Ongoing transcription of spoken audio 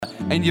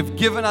and you've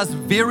given us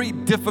very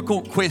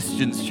difficult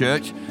questions,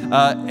 church.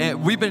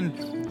 And we've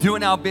been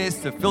doing our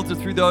best to filter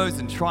through those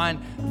and try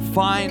and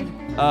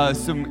find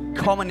some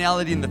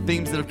commonality in the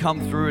themes that have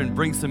come through and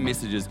bring some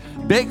messages.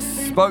 Bex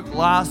spoke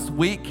last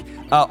week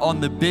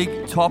on the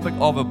big topic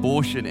of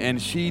abortion,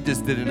 and she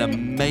just did an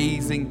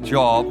amazing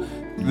job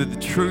with the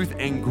truth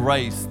and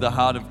grace, the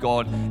heart of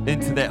God,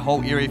 into that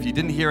whole area. If you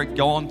didn't hear it,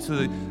 go on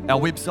to our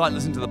website,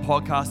 listen to the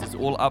podcast. It's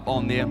all up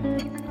on there.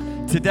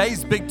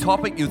 Today's big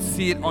topic, you'll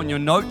see it on your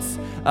notes,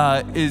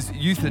 is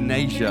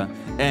euthanasia.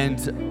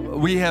 And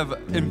we have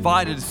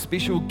invited a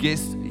special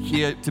guest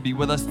here to be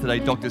with us today,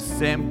 Dr.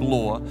 Sam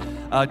Bloor.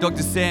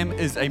 Dr. Sam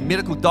is a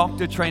medical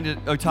doctor trained at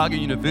Otago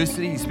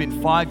University. He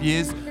spent 5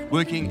 years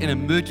working in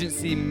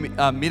emergency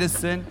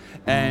medicine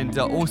and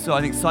also,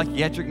 I think,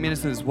 psychiatric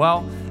medicine as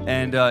well.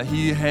 And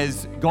he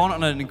has gone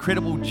on an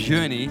incredible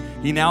journey.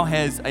 He now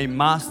has a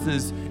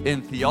master's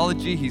in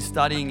theology. He's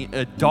studying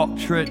a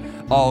doctorate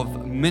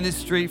of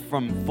ministry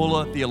from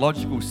Fuller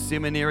Theological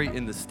Seminary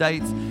in the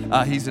States.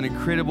 He's an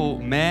incredible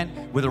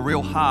man with a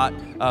real heart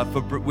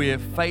for where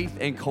faith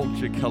and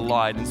culture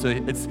collide. And so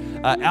it's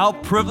our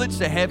privilege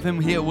to have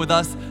him here with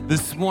us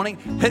this morning,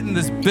 hitting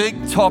this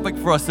big topic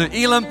for us. So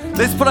Elam,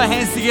 let's put our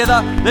hands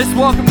together. Let's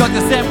welcome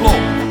Dr. Sam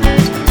Bloor.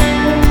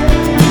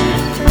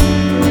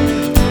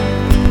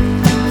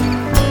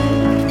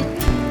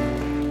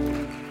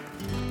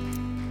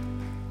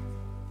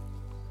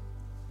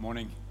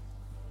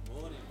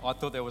 I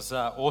thought that was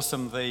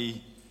awesome,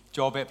 the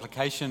job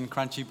application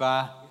Crunchy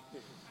Bar,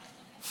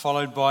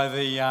 followed by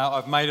the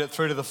I've made it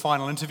through to the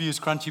final interviews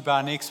Crunchy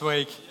Bar next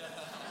week.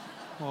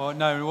 Well,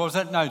 no, what was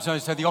that? No, so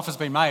the offer's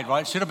been made,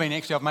 right? It should have been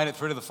actually I've made it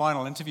through to the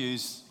final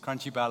interviews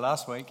Crunchy Bar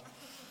last week.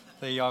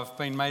 I've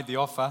been made the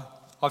offer.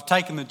 I've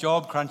taken the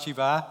job Crunchy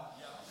Bar.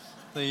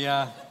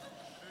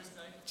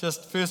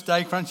 Just first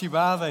day Crunchy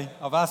Bar.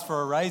 I've asked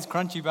for a raise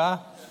Crunchy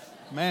Bar.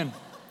 Man,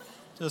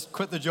 just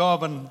quit the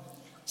job and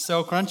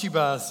sell Crunchy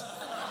Bars.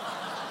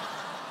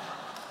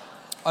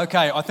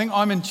 Okay, I think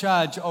I'm in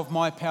charge of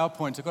my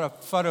PowerPoints. I've got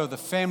a photo of the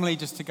family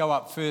just to go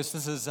up first.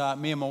 This is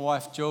me and my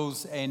wife,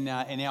 Jules, and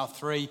our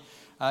three.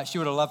 She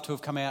would have loved to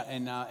have come out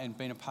and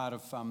been a part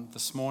of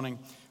this morning,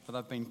 but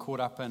they've been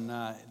caught up in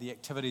the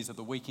activities of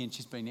the weekend.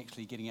 She's been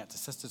actually getting out to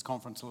Sisters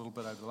Conference a little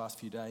bit over the last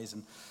few days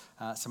and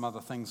some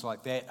other things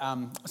like that.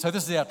 So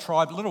this is our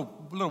tribe. A little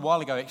while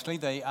ago, actually,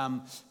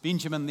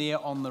 Benjamin there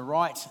on the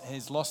right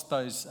has lost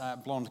those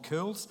blonde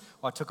curls.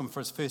 I took him for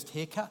his first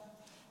haircut.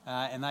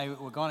 And they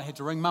were going to have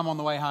to ring Mum on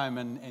the way home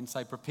and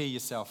say, prepare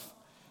yourself.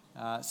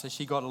 So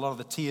she got a lot of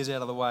the tears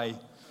out of the way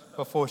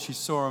before she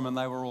saw him, and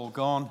they were all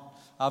gone.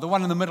 The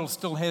one in the middle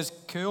still has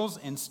curls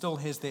and still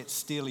has that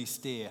steely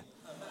stare,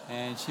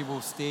 and she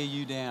will stare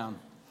you down.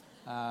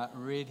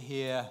 Red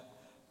hair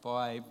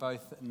by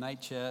both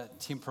nature,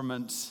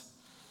 temperament,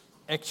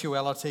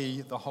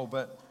 actuality, the whole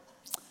bit.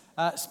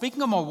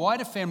 Speaking of my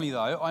wider family,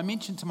 though, I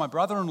mentioned to my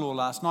brother-in-law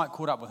last night,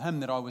 caught up with him,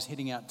 that I was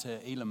heading out to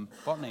Elam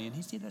Botany, and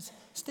he said, "Is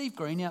Steve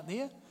Green out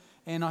there?"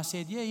 And I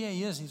said, yeah,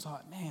 he is. He's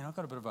like, "Man, I've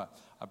got a bit of a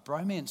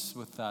bromance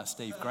with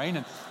Steve Green,"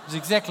 and it was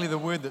exactly the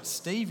word that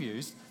Steve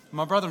used.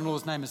 My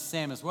brother-in-law's name is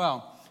Sam as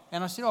well.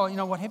 And I said, "Oh, you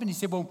know what happened?" He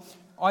said, "Well,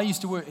 I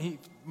used to work."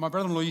 My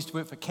brother-in-law used to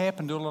work for CAP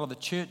and do a lot of the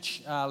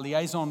church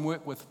liaison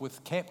work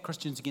with CAP,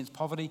 Christians Against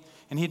Poverty,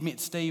 and he'd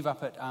met Steve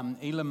up at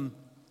Elam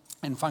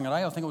in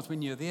Whangarei. I think it was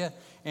when you were there.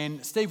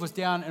 And Steve was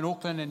down in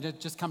Auckland and had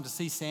just come to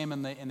see Sam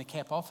and the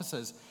CAP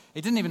officers.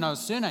 He didn't even know his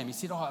surname. He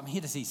said, "Oh, I'm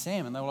here to see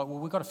Sam." And they were like, "Well,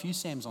 we've got a few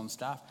Sams on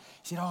staff."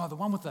 He said, "Oh, the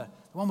one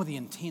with the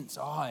intense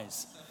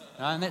eyes."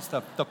 And that's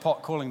the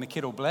pot calling the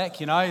kettle black,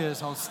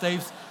 This old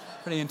Steve's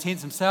pretty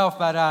intense himself.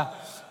 But,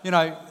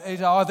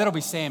 that'll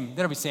be Sam.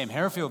 That'll be Sam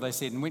Harrifield, they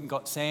said. And went and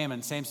got Sam.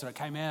 And Sam sort of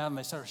came out and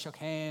they sort of shook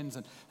hands.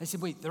 And they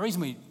said, the reason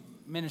we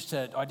managed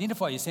to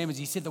identify you, Sam, is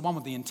he said the one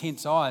with the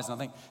intense eyes. And I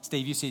think,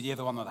 Steve, you said, yeah,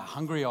 the one with the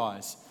hungry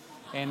eyes.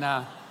 And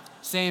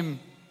Sam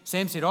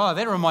said, "Oh,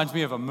 that reminds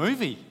me of a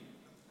movie."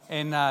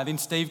 And then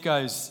Steve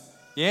goes,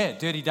 "Yeah,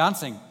 Dirty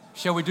Dancing.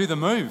 Shall we do the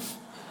move?"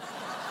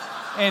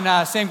 And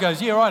Sam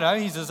goes, "Yeah, righto."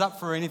 He's as up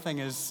for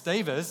anything as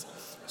Steve is.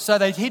 So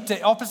they head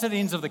to opposite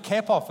ends of the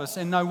CAP office,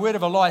 and no word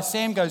of a lie,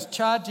 Sam goes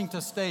charging to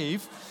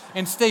Steve,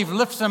 and Steve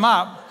lifts him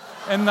up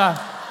in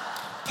the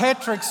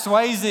Patrick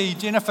Swayze,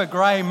 Jennifer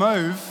Grey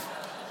move.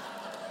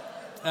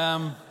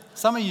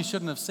 Some of you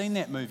shouldn't have seen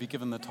that movie,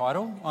 given the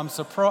title.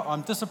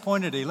 I'm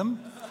disappointed, Elam.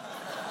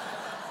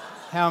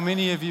 How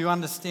many of you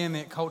understand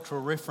that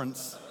cultural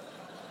reference?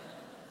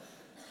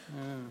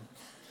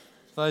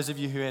 Those of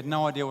you who had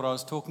no idea what I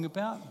was talking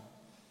about,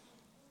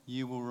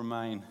 you will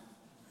remain.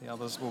 The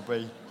others will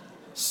be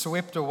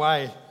swept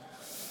away.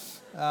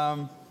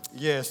 So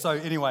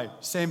anyway,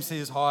 Sam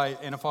says hi,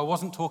 and if I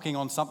wasn't talking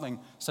on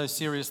something so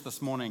serious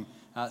this morning,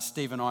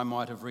 Steve and I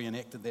might have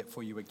reenacted that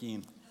for you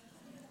again.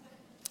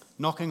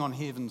 Knocking on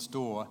Heaven's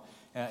Door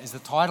is the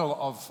title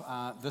of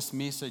this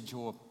message,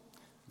 or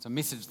it's a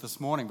message this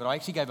morning, but I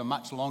actually gave a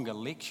much longer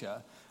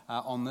lecture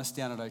on this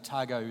down at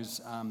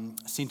Otago's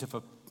Centre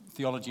for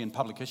Theology and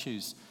Public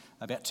Issues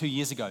about 2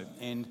 years ago.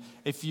 And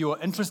if you're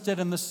interested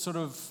in this sort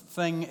of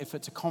thing, if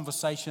it's a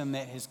conversation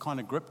that has kind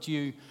of gripped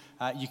you,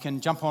 you can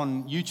jump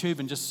on YouTube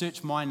and just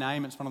search my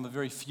name. It's one of the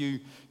very few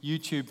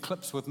YouTube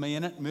clips with me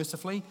in it,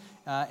 mercifully.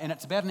 And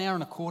it's about an hour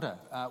and a quarter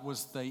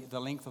was the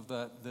length of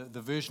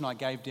the version I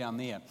gave down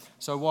there.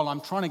 So while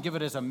I'm trying to give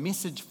it as a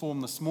message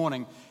form this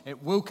morning,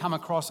 it will come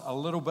across a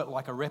little bit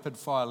like a rapid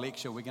fire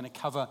lecture. We're going to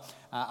cover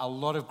a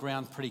lot of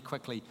ground pretty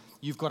quickly.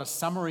 You've got a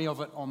summary of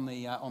it on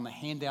the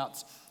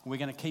handouts. We're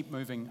going to keep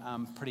moving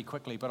pretty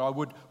quickly, but I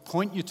would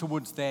point you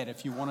towards that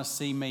if you want to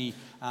see me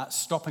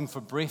stopping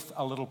for breath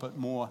a little bit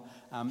more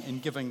in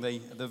giving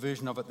the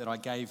version of it that I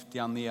gave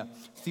down there.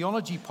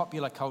 Theology,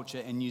 popular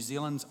culture, and New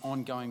Zealand's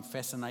ongoing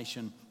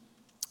fascination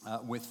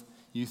with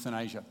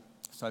euthanasia.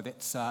 So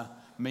that's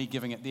me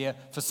giving it there.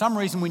 For some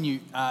reason, when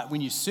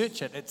you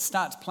search it, it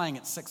starts playing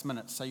at 6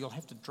 minutes, so you'll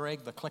have to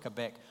drag the clicker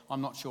back. I'm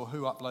not sure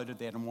who uploaded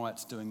that and why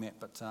it's doing that,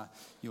 but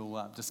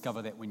you'll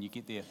discover that when you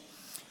get there.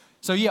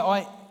 So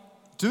yeah,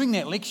 doing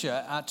that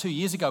lecture 2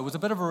 years ago was a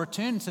bit of a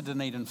return to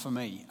Dunedin for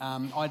me.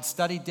 I'd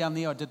studied down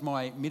there. I did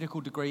my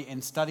medical degree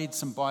and studied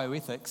some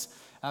bioethics.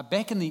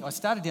 I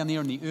started down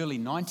there in the early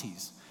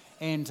 90s.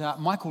 And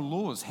Michael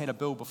Laws had a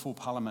bill before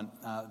Parliament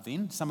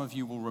then. Some of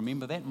you will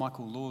remember that.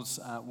 Michael Laws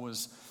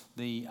was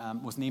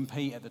an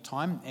MP at the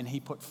time, and he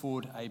put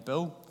forward a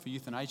bill for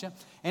euthanasia.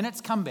 And it's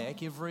come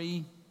back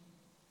every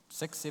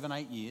 6, 7,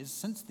 8 years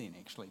since then,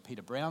 actually.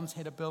 Peter Brown's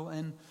had a bill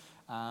in.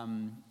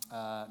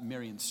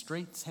 Marion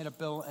Street's had a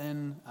bill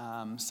in.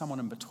 Someone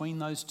in between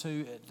those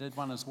two did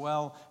one as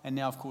well. And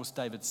now, of course,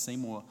 David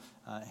Seymour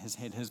has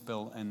had his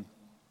bill in.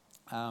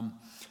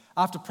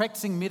 After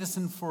practicing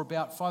medicine for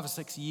about 5 or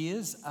 6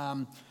 years,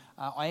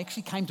 I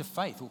actually came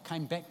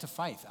back to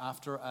faith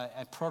after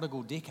a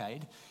prodigal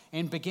decade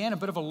and began a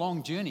bit of a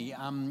long journey,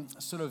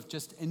 sort of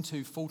just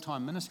into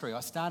full-time ministry. I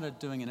started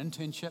doing an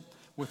internship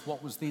with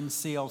what was then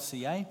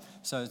CLCA,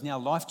 so it's now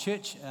Life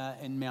Church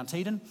in Mount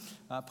Eden,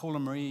 Paul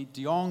and Marie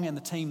de Jong and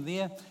the team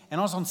there. And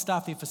I was on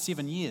staff there for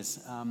 7 years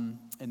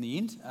in the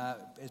end,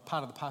 as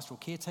part of the pastoral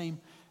care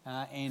team,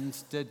 and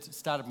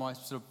started my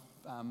sort of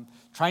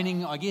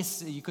training, I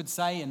guess you could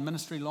say, in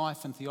ministry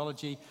life and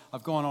theology.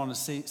 I've gone on, as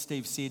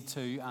Steve said,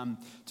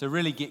 to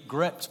really get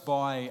gripped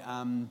by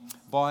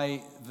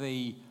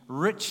the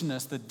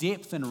richness, the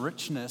depth and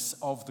richness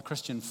of the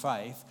Christian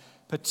faith,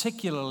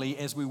 particularly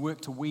as we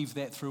work to weave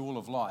that through all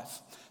of life.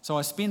 So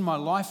I spend my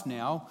life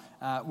now,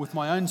 with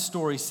my own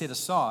story set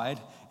aside,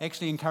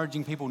 actually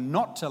encouraging people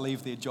not to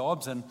leave their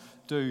jobs and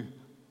do,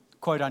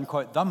 quote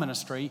unquote, the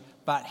ministry,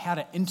 but how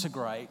to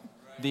integrate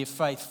their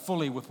faith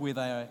fully with where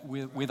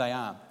they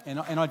are. And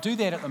I do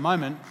that at the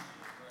moment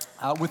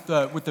with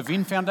the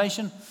Venn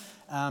Foundation.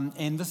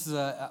 And this is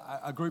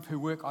a group who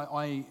work,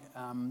 I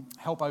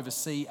help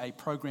oversee a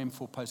program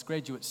for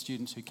postgraduate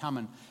students who come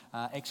and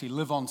actually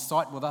live on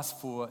site with us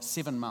for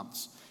 7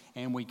 months.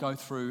 And we go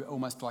through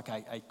almost like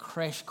a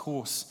crash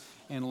course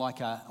and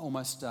like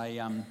almost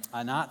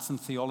an arts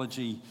and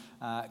theology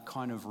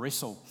kind of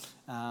wrestle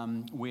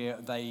where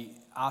they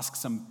ask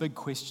some big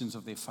questions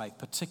of their faith,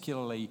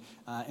 particularly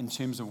in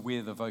terms of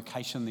where the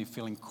vocation they're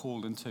feeling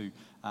called into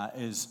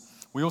is.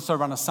 We also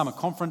run a summer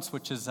conference,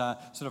 which is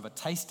sort of a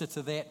taster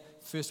to that,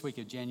 first week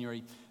of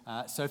January.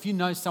 So if you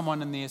know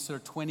someone in their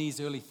sort of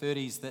 20s, early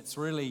 30s that's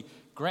really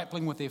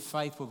grappling with their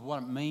faith, with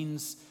what it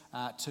means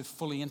to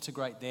fully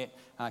integrate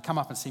that, come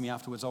up and see me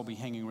afterwards. I'll be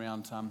hanging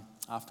around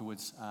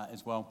afterwards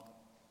as well.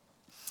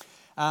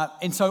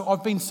 And so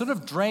I've been sort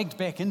of dragged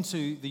back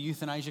into the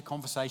euthanasia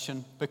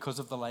conversation because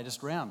of the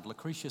latest round.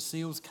 Lucretia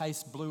Seal's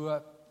case blew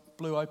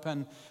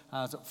open,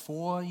 is it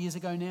 4 years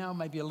ago now,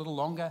 maybe a little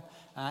longer,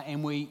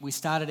 and we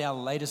started our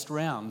latest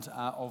round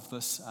of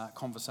this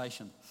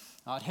conversation.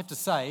 I'd have to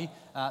say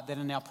that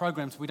in our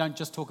programs we don't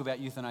just talk about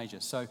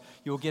euthanasia, so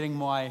you're getting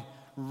my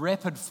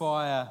rapid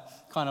fire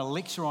kind of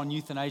lecture on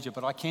euthanasia,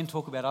 but I can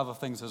talk about other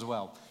things as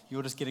well.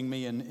 You're just getting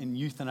me in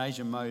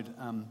euthanasia mode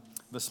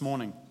this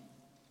morning.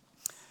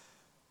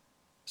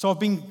 So I've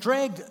been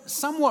dragged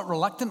somewhat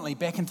reluctantly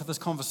back into this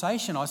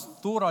conversation. I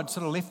thought I'd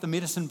sort of left the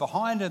medicine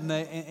behind in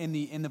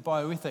the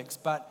bioethics,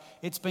 but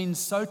it's been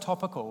so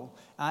topical.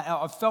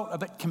 I've felt a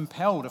bit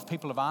compelled, if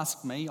people have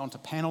asked me onto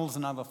panels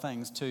and other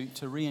things,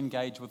 to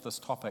re-engage with this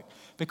topic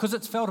because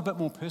it's felt a bit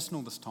more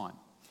personal this time.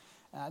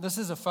 This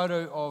is a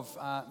photo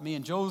of me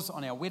and Jules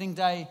on our wedding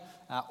day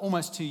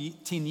almost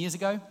 10 years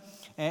ago,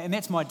 and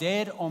that's my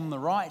dad on the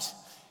right.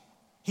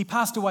 He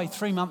passed away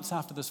 3 months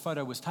after this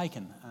photo was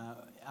taken,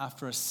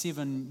 after a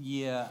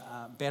 7-year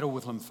battle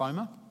with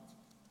lymphoma.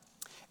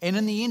 And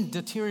in the end,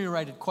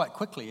 deteriorated quite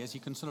quickly, as you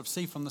can sort of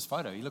see from this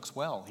photo. He looks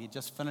well. He had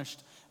just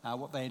finished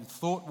what they had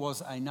thought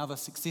was another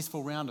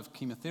successful round of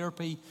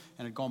chemotherapy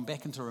and had gone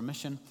back into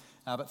remission.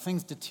 But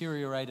things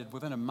deteriorated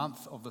within a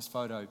month of this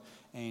photo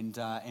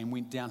and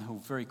went downhill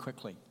very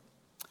quickly.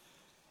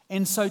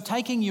 And so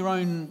taking your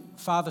own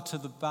father to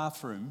the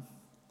bathroom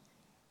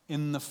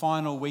in the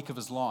final week of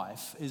his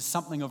life is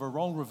something of a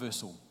role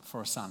reversal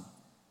for a son.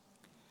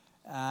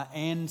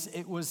 And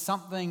it was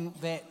something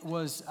that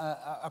was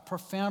a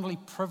profoundly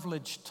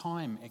privileged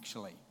time,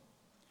 actually.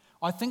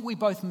 I think we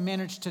both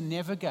managed to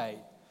navigate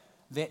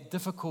that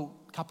difficult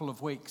couple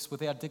of weeks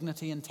with our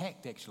dignity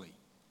intact, actually.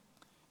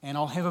 And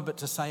I'll have a bit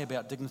to say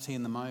about dignity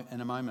in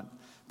a moment.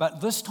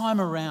 But this time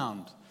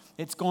around,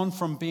 it's gone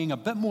from being a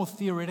bit more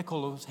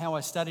theoretical as how I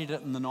studied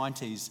it in the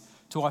 90s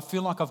to I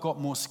feel like I've got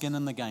more skin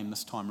in the game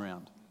this time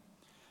around.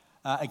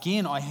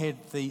 Again, I had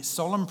the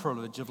solemn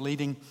privilege of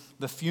leading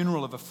the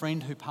funeral of a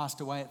friend who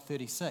passed away at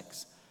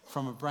 36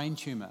 from a brain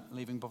tumour,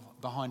 leaving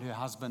behind her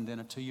husband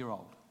and a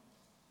 2-year-old.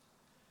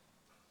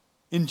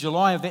 In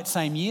July of that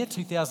same year,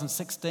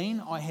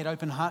 2016, I had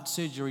open heart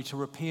surgery to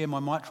repair my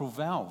mitral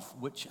valve,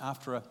 which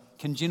after a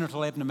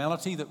congenital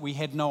abnormality that we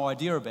had no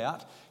idea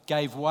about,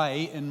 gave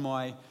way in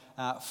my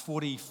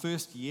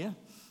 41st year.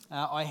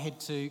 I had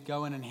to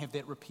go in and have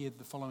that repaired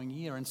the following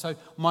year. And so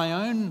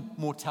my own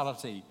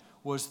mortality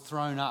was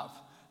thrown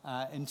up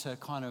into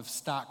kind of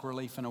stark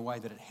relief in a way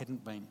that it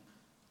hadn't been.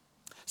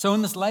 So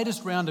in this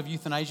latest round of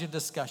euthanasia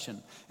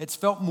discussion, it's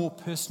felt more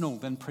personal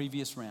than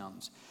previous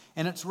rounds.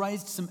 And it's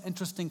raised some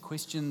interesting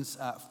questions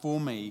for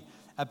me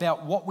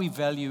about what we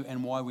value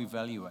and why we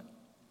value it.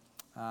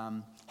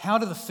 How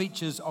do the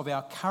features of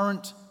our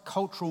current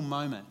cultural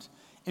moment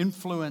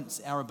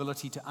influence our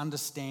ability to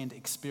understand,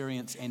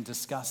 experience, and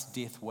discuss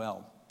death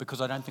well?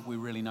 Because I don't think we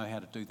really know how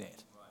to do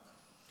that.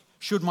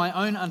 Should my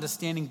own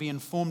understanding be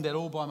informed at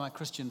all by my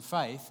Christian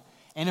faith?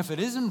 And if it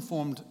is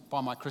informed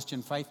by my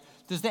Christian faith,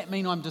 does that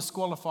mean I'm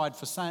disqualified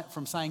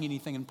from saying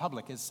anything in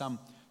public, as some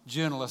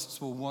journalists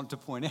will want to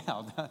point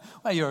out?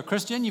 Well, you're a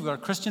Christian, you've got a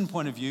Christian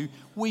point of view,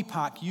 we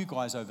park you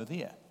guys over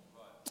there.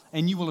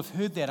 And you will have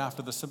heard that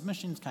after the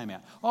submissions came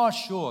out. Oh,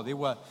 sure, there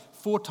were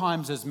 4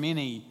 times as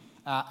many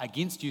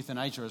against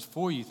euthanasia as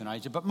for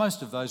euthanasia, but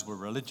most of those were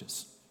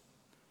religious,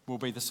 will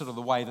be the sort of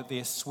the way that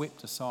they're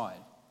swept aside.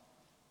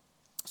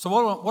 So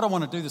what I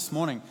want to do this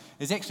morning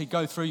is actually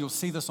go through, you'll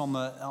see this on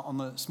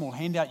the small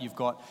handout you've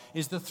got,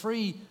 is the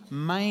 3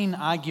 main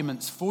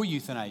arguments for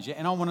euthanasia,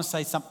 and I want to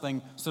say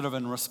something sort of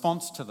in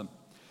response to them.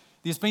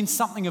 There's been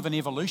something of an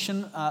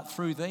evolution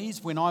through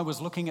these. When I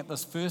was looking at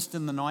this first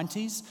in the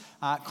 90s,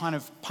 kind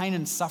of pain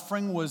and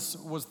suffering was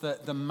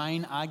the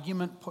main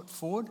argument put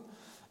forward.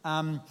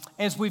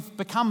 As we've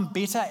become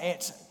better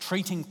at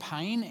treating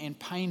pain, and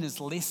pain is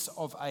less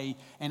of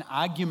an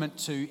argument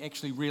to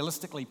actually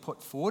realistically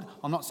put forward.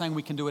 I'm not saying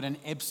we can do it in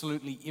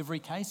absolutely every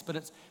case, but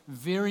it's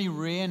very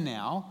rare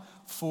now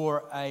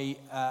for a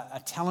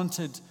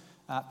talented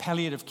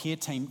palliative care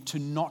team to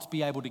not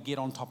be able to get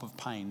on top of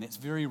pain. That's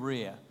very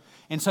rare.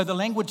 And so the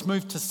language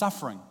moved to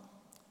suffering.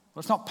 Well,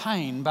 it's not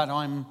pain, but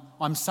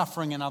I'm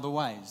suffering in other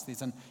ways.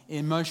 There's an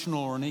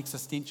emotional or an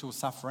existential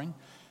suffering.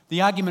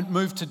 The argument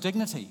moved to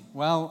dignity.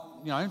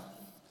 Well, it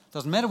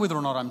doesn't matter whether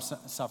or not I'm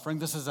suffering.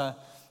 This is a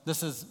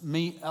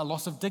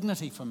loss of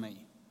dignity for me.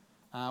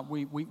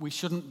 We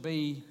shouldn't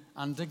be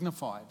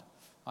undignified.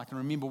 I can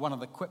remember one of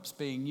the quips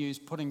being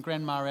used, putting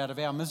grandma out of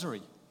our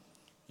misery.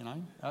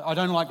 I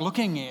don't like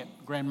looking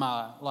at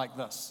grandma like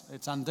this.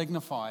 It's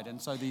undignified. And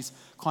so these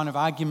kind of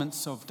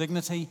arguments of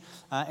dignity.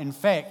 In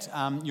fact,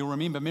 you'll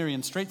remember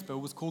Marion Street's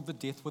bill was called the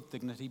Death with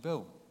Dignity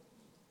Bill.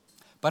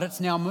 But it's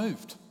now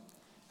moved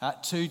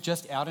to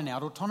just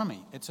out-and-out autonomy.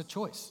 It's a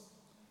choice.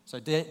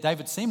 So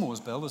David Seymour's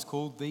bill is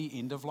called the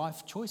End of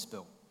Life Choice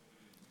Bill.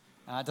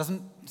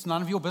 It's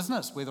none of your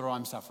business whether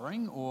I'm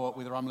suffering or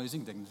whether I'm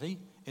losing dignity.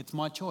 It's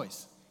my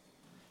choice.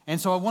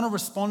 And so I want to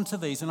respond to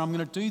these, and I'm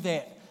going to do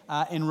that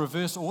in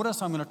reverse order.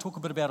 So I'm going to talk a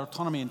bit about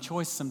autonomy and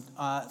choice,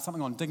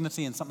 something on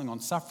dignity and something on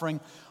suffering.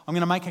 I'm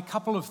going to make a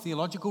couple of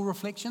theological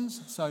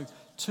reflections, so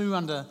 2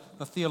 under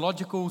the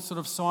theological sort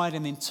of side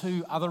and then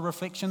 2 other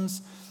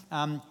reflections.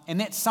 And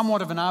that's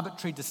somewhat of an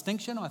arbitrary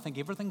distinction. I think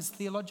everything's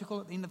theological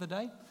at the end of the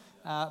day.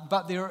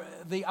 But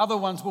the other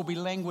ones will be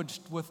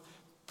languaged with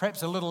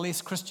perhaps a little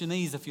less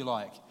Christianese, if you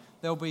like.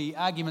 There'll be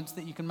arguments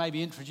that you can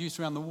maybe introduce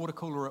around the water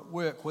cooler at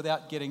work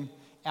without getting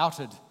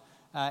outed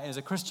as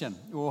a Christian,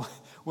 or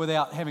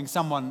without having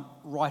someone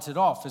write it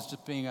off as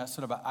just being a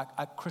sort of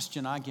a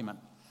Christian argument.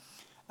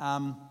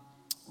 I'm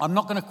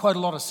not going to quote a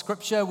lot of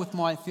scripture with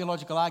my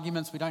theological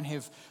arguments. We don't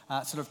have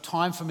sort of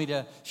time for me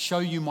to show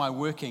you my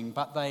working,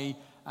 but they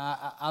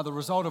are the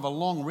result of a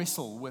long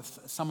wrestle with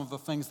some of the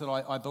things that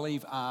I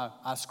believe are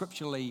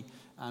scripturally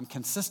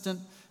consistent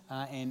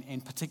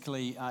and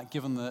particularly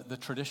given the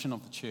tradition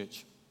of the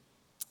church.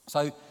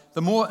 So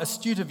the more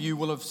astute of you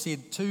will have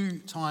said 2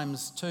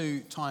 times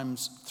 2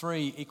 times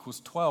 3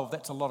 equals 12.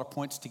 That's a lot of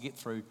points to get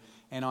through.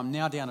 And I'm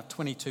now down to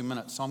 22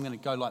 minutes, so I'm going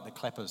to go like the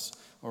clappers,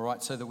 all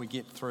right, so that we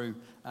get through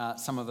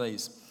some of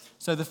these.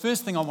 So the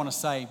first thing I want to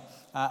say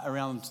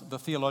around the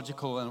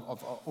theological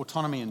of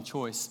autonomy and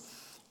choice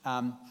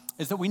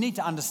is that we need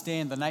to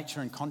understand the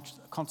nature and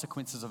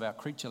consequences of our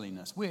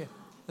creatureliness.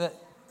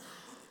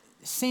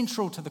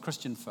 Central to the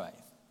Christian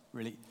faith,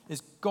 really,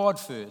 is God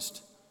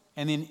first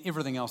and then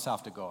everything else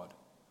after God.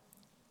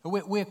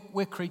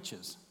 We're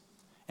creatures,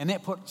 and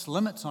that puts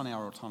limits on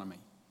our autonomy.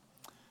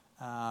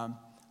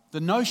 The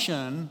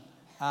notion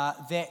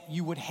that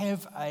you would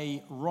have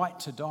a right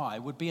to die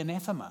would be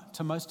anathema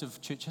to most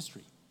of church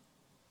history.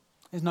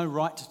 There's no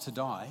right to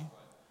die.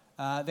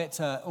 That's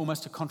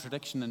almost a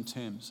contradiction in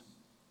terms.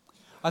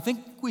 I think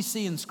we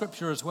see in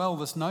Scripture as well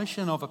this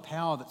notion of a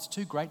power that's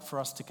too great for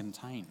us to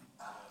contain,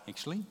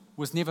 actually.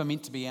 Was never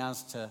meant to be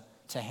ours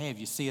to have.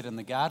 You see it in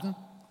the garden.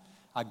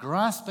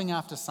 Grasping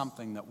after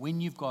something that when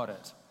you've got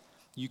it,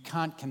 you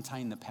can't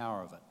contain the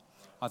power of it.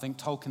 I think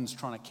Tolkien's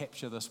trying to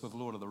capture this with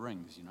Lord of the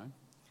Rings, you know.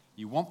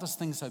 You want this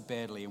thing so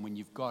badly, and when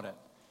you've got it,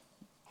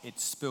 it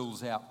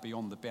spills out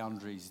beyond the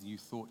boundaries you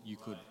thought you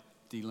could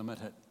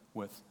delimit it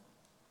with.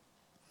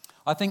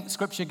 I think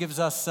Scripture gives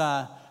us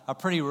a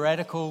pretty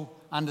radical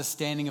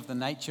understanding of the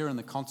nature and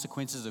the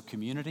consequences of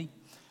community.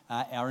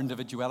 Our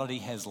individuality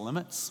has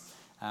limits.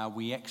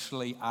 We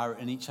actually are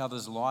in each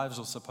other's lives,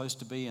 or supposed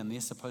to be, and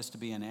they're supposed to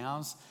be in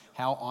ours.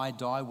 How I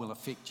die will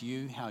affect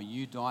you. How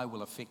you die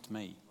will affect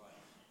me.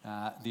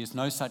 There's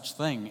no such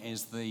thing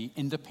as the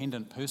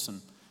independent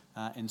person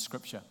in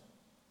Scripture.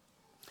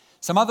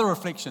 Some other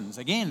reflections.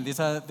 Again,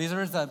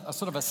 there is a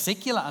sort of a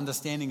secular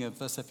understanding of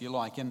this, if you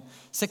like. In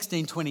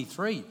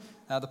 1623,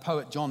 the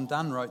poet John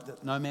Donne wrote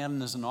that no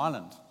mountain is an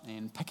island.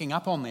 And picking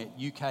up on that,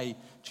 UK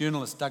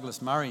journalist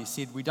Douglas Murray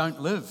said, "We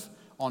don't live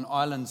on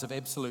islands of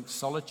absolute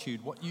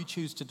solitude. What you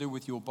choose to do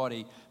with your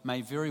body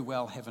may very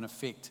well have an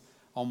effect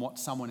on what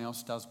someone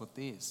else does with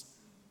theirs."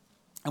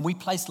 And we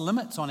place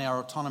limits on our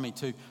autonomy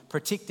to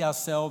protect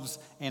ourselves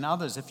and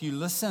others. If you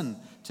listen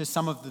to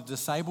some of the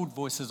disabled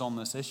voices on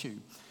this issue,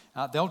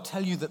 they'll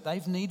tell you that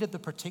they've needed the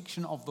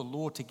protection of the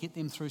law to get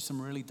them through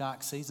some really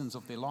dark seasons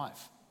of their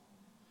life.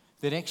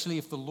 That actually,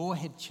 if the law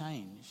had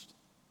changed,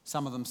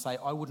 some of them say,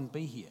 I wouldn't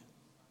be here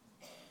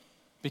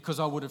because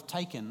I would have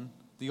taken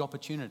the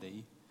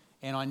opportunity,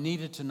 and I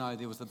needed to know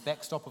there was the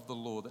backstop of the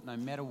law that no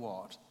matter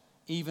what,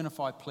 even if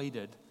I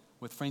pleaded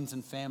with friends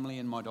and family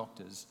and my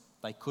doctors,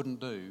 they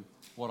couldn't do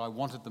what I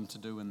wanted them to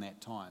do in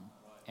that time.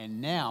 And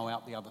now,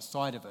 out the other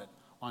side of it,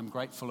 I'm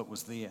grateful it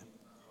was there.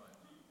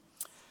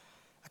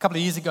 A couple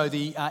of years ago,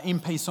 the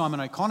MP Simon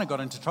O'Connor got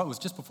into trouble. It was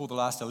just before the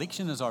last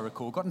election, as I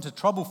recall, got into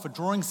trouble for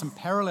drawing some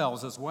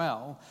parallels as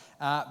well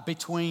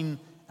between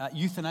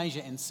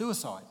euthanasia and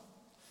suicide,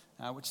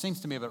 which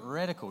seems to me a bit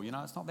radical. You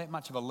know, it's not that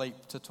much of a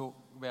leap to talk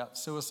about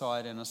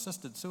suicide and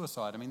assisted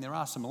suicide. I mean, there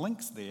are some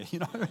links there, you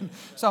know. And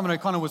Simon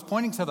O'Connor was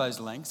pointing to those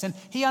links, and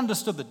he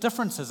understood the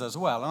differences as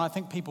well. And I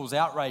think people's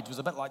outrage was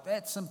a bit like,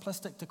 that's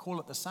simplistic to call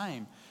it the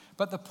same.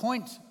 But the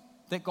point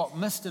that got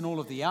missed in all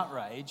of the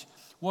outrage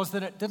was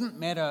that it didn't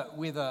matter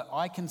whether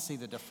I can see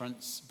the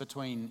difference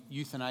between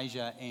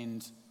euthanasia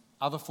and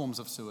other forms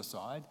of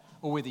suicide,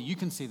 or whether you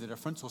can see the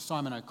difference, or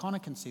Simon O'Connor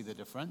can see the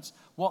difference.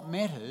 What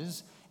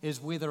matters is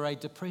whether a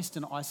depressed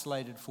and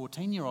isolated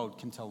 14-year-old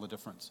can tell the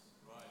difference.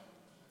 Right.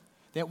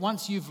 That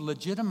once you've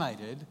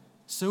legitimated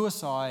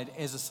suicide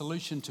as a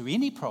solution to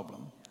any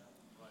problem,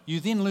 you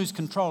then lose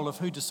control of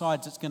who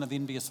decides it's going to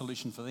then be a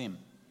solution for them.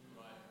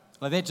 Right.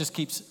 Like that just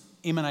keeps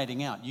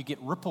emanating out. You get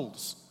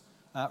ripples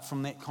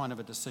from that kind of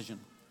a decision.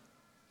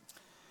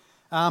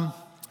 I'm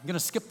going to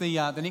skip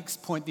the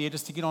next point there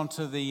just to get on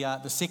to the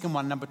second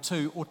one, number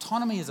 2.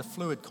 Autonomy is a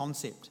fluid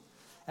concept.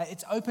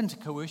 It's open to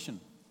coercion.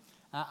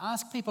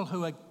 Ask people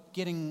who are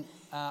getting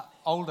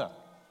older,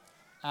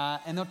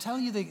 and they'll tell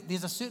you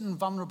there's a certain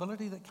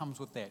vulnerability that comes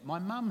with that. My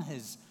mum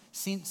has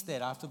sensed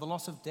that after the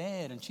loss of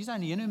Dad, and she's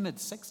only in her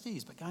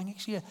mid-60s, but going,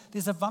 actually,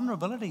 there's a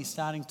vulnerability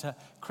starting to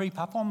creep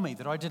up on me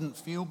that I didn't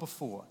feel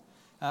before.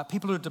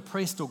 People who are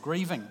depressed or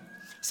grieving.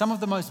 Some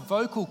of the most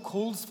vocal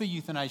calls for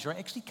euthanasia are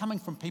actually coming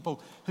from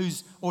people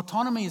whose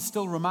autonomy is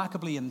still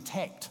remarkably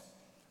intact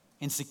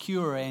and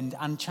secure and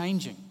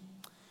unchanging.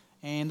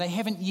 And they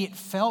haven't yet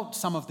felt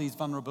some of these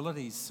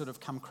vulnerabilities sort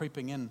of come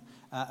creeping in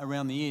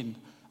around the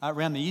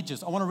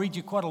edges. I want to read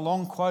you quite a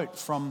long quote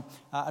from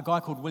a guy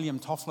called William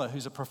Toffler,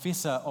 who's a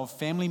professor of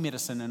family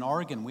medicine in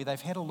Oregon, where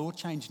they've had a law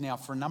change now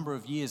for a number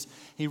of years.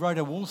 He wrote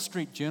a Wall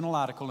Street Journal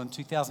article in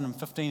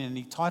 2015, and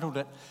he titled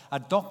it, A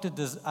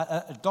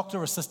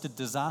Doctor-Assisted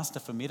Disaster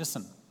for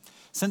Medicine.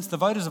 Since the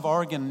voters of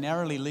Oregon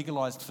narrowly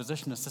legalized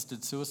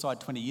physician-assisted suicide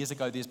 20 years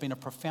ago, there's been a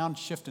profound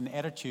shift in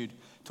attitude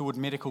toward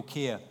medical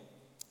care.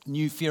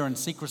 New fear and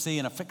secrecy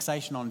and a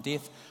fixation on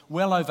death.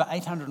 Well over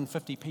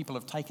 850 people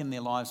have taken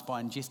their lives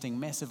by ingesting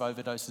massive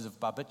overdoses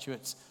of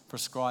barbiturates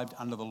prescribed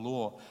under the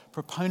law.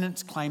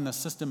 Proponents claim the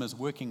system is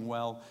working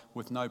well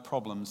with no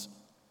problems.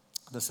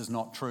 This is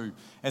not true.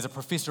 As a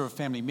professor of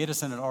family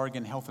medicine at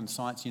Oregon Health and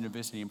Science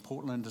University in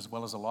Portland, as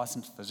well as a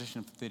licensed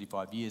physician for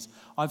 35 years,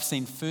 I've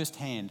seen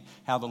firsthand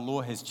how the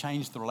law has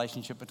changed the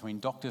relationship between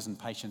doctors and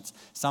patients,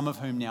 some of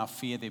whom now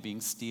fear they're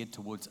being steered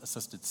towards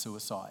assisted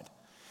suicide.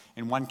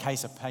 In one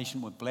case, a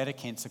patient with bladder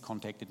cancer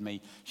contacted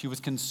me. She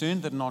was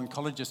concerned that an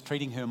oncologist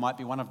treating her might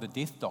be one of the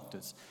death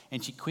doctors,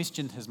 and she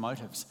questioned his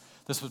motives.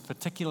 This was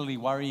particularly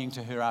worrying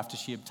to her after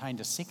she obtained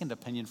a second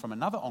opinion from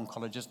another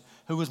oncologist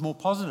who was more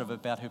positive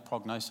about her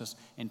prognosis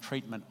and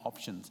treatment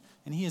options.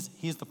 And here's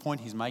the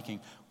point he's making.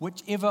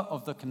 Whichever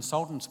of the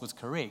consultants was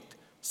correct,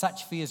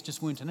 such fears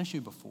just weren't an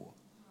issue before.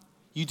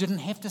 You didn't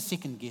have to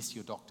second guess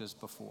your doctors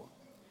before.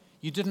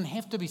 You didn't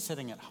have to be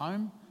sitting at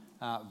home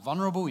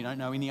vulnerable. We don't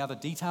know any other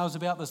details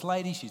about this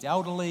lady. She's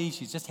elderly.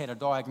 She's just had a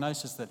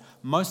diagnosis that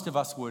most of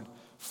us would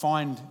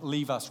find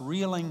leave us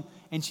reeling.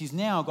 And she's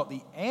now got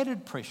the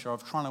added pressure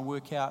of trying to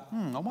work out,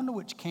 I wonder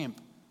which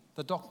camp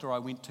the doctor I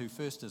went to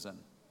first is in.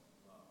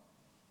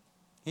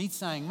 He's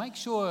saying, make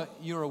sure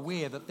you're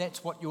aware that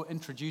that's what you're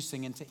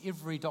introducing into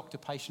every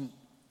doctor-patient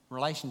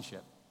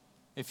relationship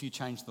if you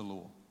change the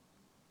law.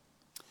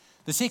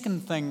 The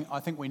second thing I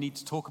think we need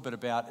to talk a bit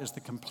about is the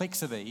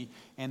complexity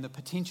and the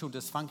potential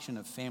dysfunction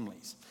of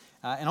families.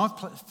 And I've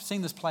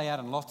seen this play out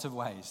in lots of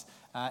ways.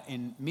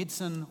 In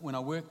medicine, when I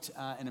worked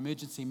in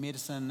emergency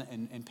medicine,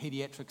 in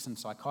pediatrics and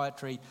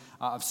psychiatry,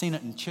 I've seen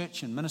it in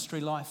church and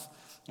ministry life.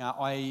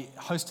 I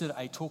hosted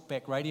a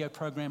Talkback radio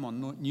program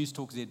on News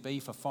Talk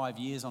ZB for 5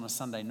 years on a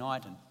Sunday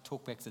night, and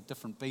Talkback's a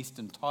different beast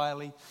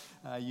entirely.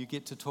 You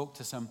get to talk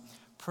to some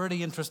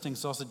pretty interesting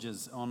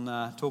sausages on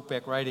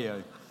Talkback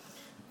radio.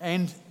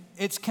 And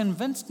it's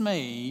convinced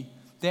me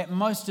that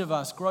most of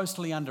us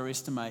grossly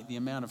underestimate the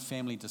amount of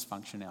family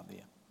dysfunction out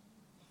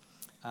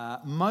there.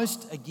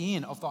 Most,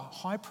 again, of the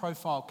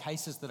high-profile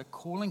cases that are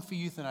calling for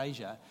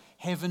euthanasia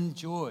have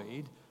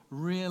enjoyed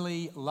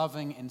really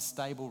loving and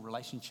stable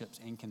relationships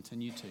and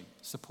continue to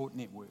support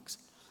networks.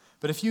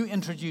 But if you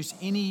introduce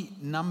any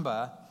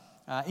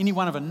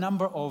one of a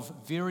number of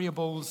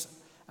variables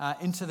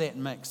into that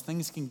mix,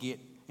 things can get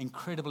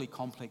incredibly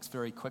complex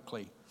very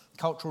quickly.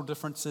 Cultural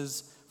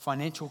differences,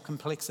 financial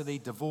complexity,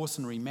 divorce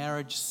and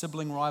remarriage,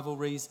 sibling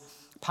rivalries,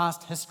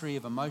 past history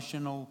of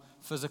emotional,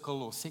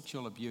 physical or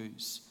sexual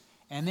abuse.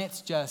 And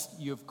that's just,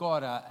 you've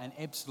got an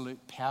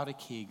absolute powder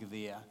keg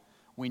there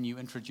when you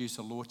introduce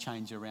a law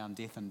change around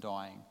death and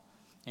dying,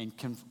 and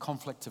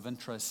conflict of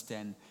interest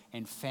and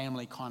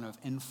family kind of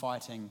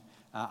infighting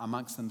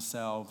amongst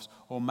themselves,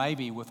 or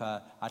maybe with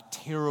a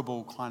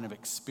terrible kind of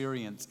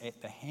experience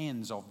at the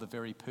hands of the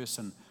very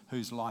person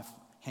whose life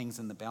hangs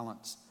in the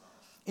balance.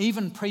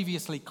 Even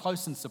previously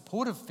close and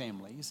supportive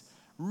families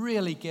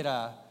really get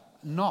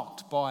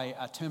knocked by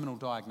a terminal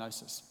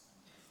diagnosis.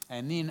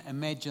 And then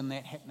imagine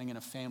that happening in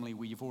a family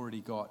where you've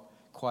already got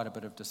quite a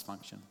bit of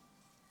dysfunction.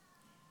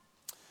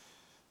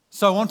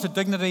 So on to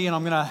dignity, and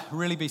I'm going to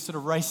really be sort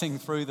of racing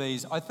through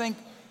these. I think,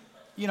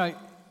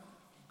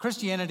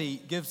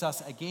 Christianity gives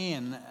us,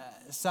 again,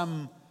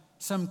 some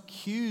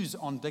cues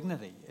on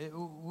dignity.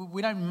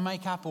 We don't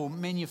make up or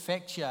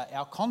manufacture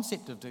our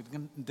concept of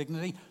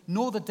dignity,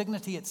 nor the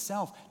dignity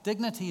itself.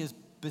 Dignity is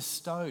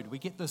bestowed. We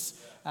get this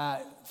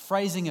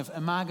phrasing of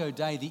Imago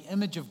Dei, the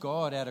image of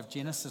God, out of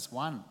Genesis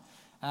 1,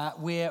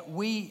 where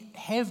we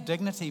have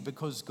dignity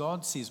because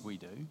God says we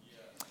do.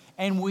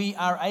 And we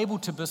are able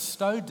to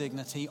bestow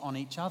dignity on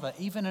each other,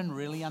 even in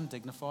really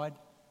undignified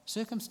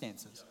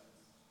circumstances.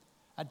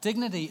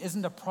 Dignity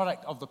isn't a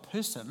product of the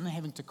person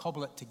having to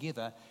cobble it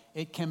together.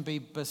 It can be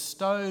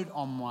bestowed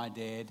on my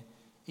dad,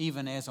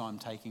 even as I'm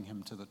taking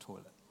him to the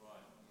toilet.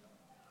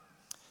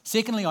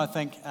 Secondly, I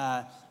think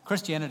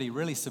Christianity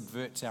really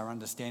subverts our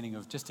understanding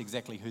of just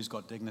exactly who's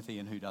got dignity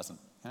and who doesn't.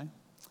 Okay?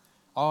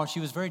 Oh, she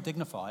was very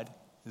dignified,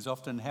 is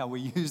often how we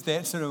use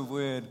that sort of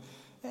word.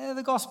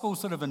 The gospel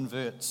sort of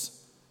inverts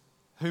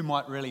who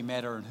might really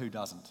matter and who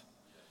doesn't.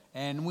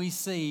 And we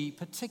see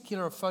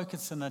particular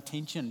focus and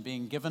attention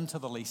being given to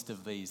the least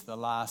of these, the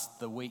last,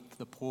 the weak,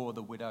 the poor,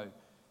 the widow,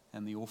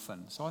 and the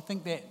orphan. So I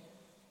think that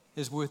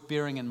is worth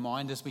bearing in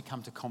mind as we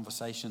come to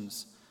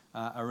conversations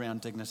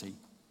around dignity.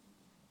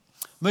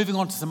 Moving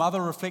on to some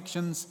other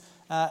reflections.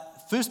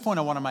 First point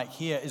I want to make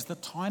here is the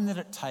time that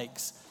it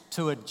takes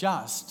to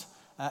adjust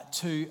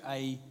to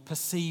a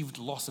perceived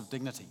loss of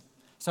dignity.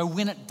 So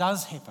when it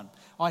does happen,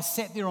 I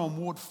sat there on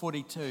Ward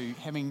 42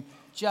 having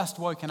just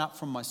woken up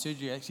from my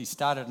surgery. I actually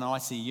started in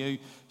ICU,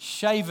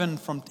 shaven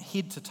from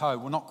head to toe.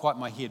 Well, not quite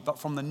my head, but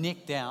from the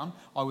neck down,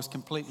 I was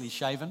completely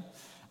shaven.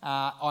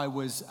 I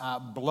was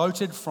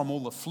bloated from all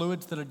the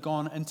fluids that had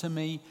gone into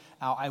me.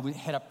 I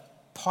had a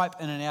pipe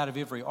in and out of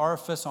every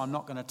orifice. I'm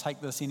not going to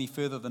take this any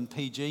further than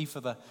PG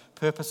for the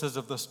purposes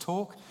of this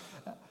talk.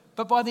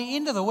 But by the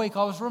end of the week,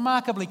 I was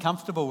remarkably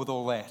comfortable with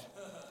all that.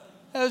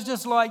 It was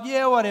just like,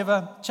 yeah,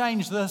 whatever,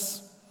 change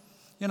this,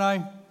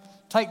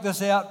 take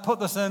this out, put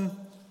this in,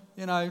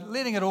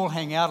 letting it all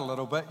hang out a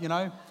little bit,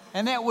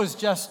 And that was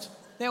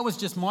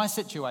just my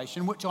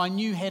situation, which I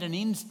knew had an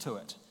end to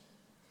it.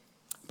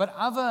 But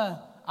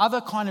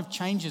other kind of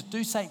changes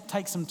do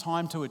take some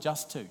time to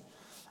adjust to.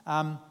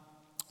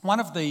 One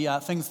of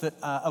the things that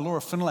Alora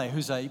Finlay,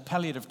 who's a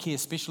palliative care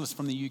specialist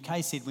from the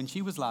UK, said when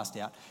she was last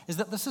out, is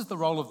that this is the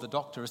role of the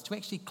doctor, is to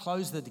actually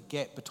close the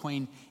gap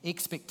between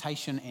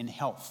expectation and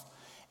health.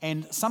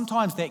 And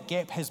sometimes that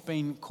gap has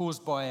been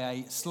caused by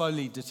a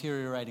slowly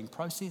deteriorating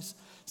process.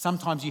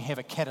 Sometimes you have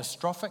a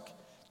catastrophic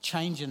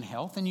change in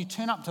health and you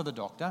turn up to the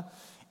doctor,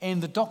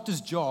 and the doctor's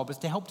job is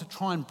to help to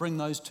try and bring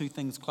those two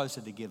things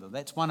closer together.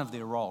 That's one of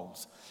their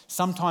roles.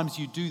 Sometimes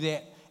you do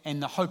that and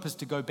the hope is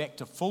to go back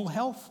to full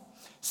health.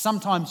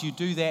 Sometimes you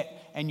do that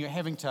and you're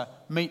having to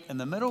meet in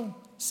the middle.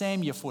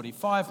 Sam, you're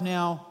 45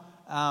 now.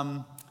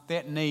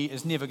 That knee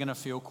is never going to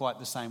feel quite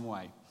the same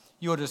way.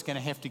 You're just going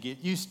to have to get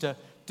used to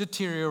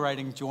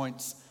deteriorating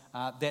joints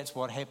that's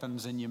what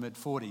happens in your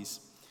mid-40s.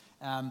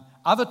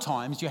 Other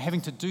times, you're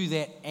having to do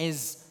that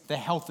as the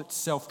health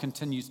itself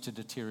continues to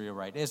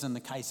deteriorate, as in the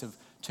case of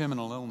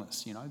terminal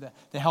illness. You know,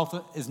 the health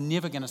is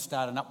never going to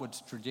start an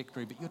upwards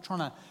trajectory, but you're trying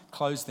to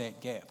close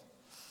that gap.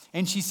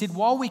 And she said,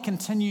 while we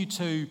continue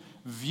to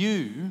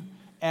view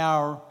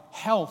our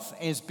health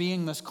as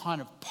being this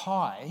kind of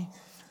pie,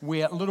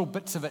 where little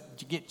bits of it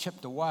get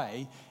chipped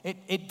away,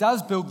 it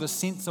does build the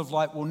sense of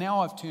like, well,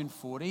 now I've turned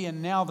 40,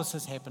 and now this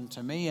has happened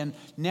to me, and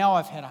now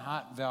I've had a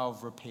heart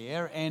valve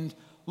repair, and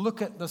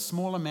look at the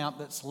small amount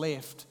that's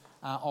left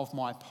of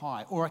my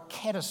pie. Or a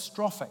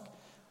catastrophic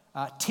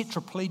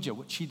tetraplegia,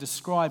 which she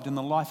described in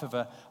the life of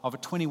a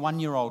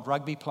 21-year-old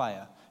rugby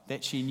player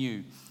that she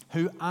knew,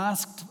 who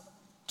asked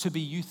to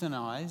be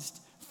euthanized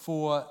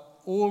for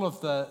all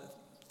of the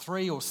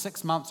 3 or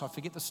 6 months, I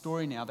forget the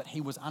story now, that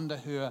he was under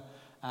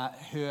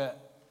her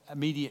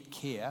immediate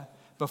care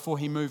before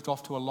he moved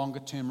off to a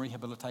longer-term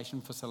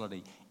rehabilitation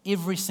facility.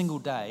 Every single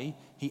day,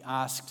 he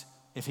asked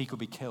if he could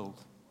be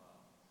killed.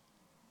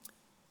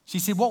 She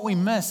said, what we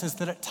miss is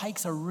that it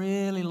takes a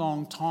really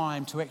long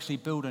time to actually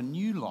build a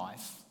new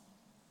life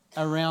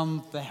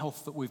around the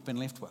health that we've been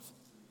left with.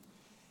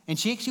 And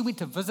she actually went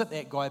to visit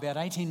that guy about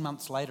 18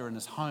 months later in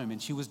his home,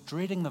 and she was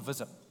dreading the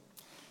visit.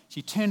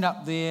 She turned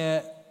up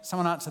there,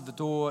 someone answered the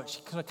door, she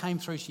kind of came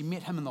through, she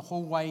met him in the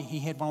hallway. He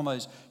had one of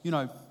those,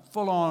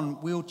 full-on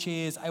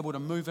wheelchairs, able to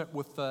move it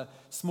with the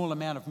small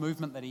amount of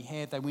movement that he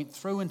had. They went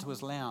through into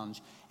his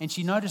lounge, and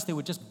she noticed there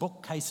were just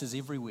bookcases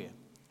everywhere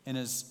in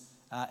his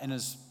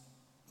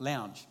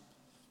lounge.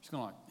 She's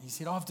going like, he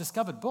said, I've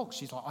discovered books.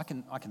 She's like,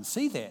 I can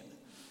see that.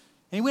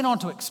 And he went on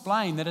to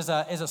explain that as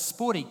a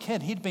sporty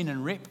kid, he'd been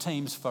in rep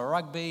teams for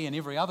rugby and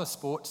every other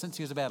sport since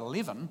he was about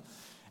 11.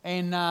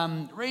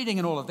 And reading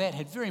and all of that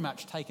had very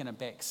much taken a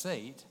back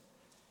seat.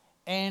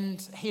 And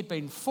he'd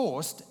been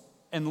forced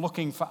in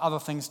looking for other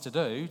things to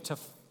do to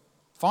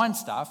find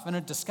stuff, and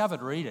had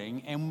discovered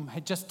reading and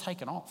had just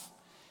taken off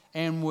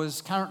and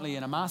was currently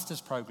in a master's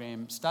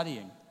program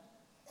studying.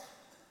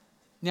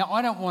 Now,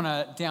 I don't want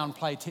to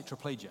downplay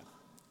tetraplegia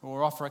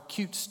or offer a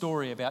cute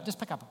story about just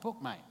pick up a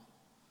book, mate.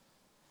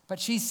 But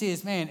she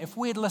says, man, if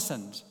we'd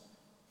listened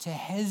to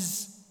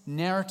his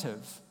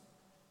narrative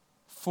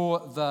for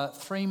the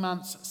 3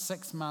 months,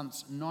 6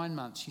 months, 9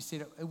 months, she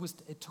said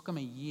it took him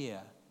a year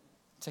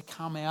to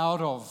come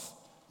out of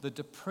the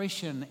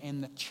depression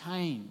and the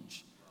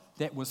change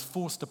that was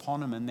forced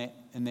upon him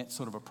in that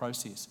sort of a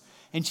process.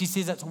 And she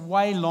says it's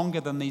way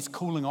longer than these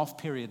cooling off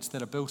periods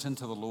that are built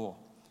into the law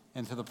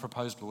and to the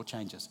proposed law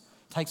changes.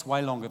 It takes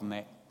way longer than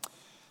that.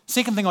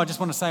 Second thing I just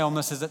want to say on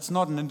this is it's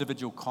not an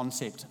individual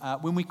concept.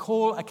 When we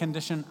call a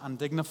condition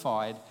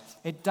undignified,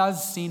 it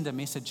does send a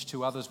message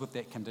to others with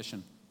that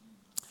condition.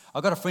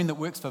 I've got a friend that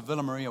works for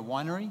Villa Maria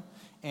Winery,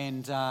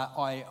 and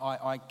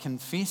I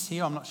confess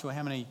here, I'm not sure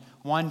how many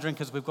wine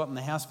drinkers we've got in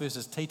the house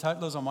versus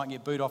teetotalers. I might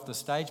get booed off the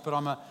stage, but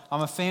I'm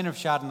a fan of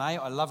Chardonnay.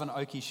 I love an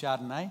oaky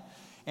Chardonnay.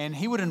 And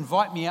he would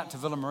invite me out to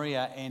Villa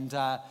Maria and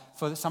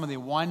for some of their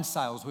wine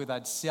sales where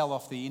they'd sell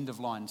off the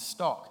end-of-line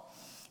stock.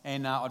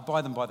 And I'd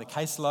buy them by the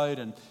caseload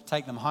and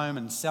take them home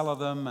and cellar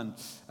them. And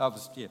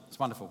it's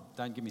wonderful.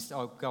 Don't get me.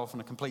 I'll go off on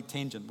a complete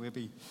tangent.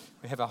 We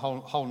have a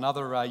whole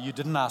nother "you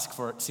didn't ask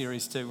for it"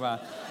 series to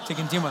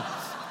contend with.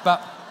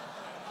 But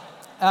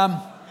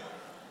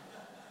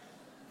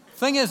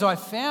thing is, I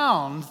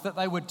found that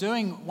they were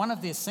doing one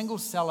of their single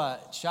cellar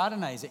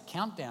Chardonnays at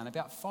Countdown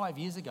about 5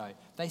 years ago.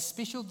 They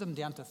specialed them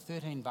down to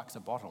 $13 a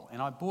bottle.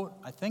 And I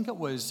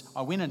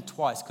went in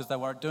twice because they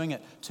were doing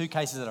it 2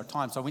 cases at a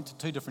time. So I went to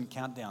 2 different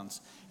Countdowns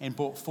and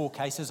bought 4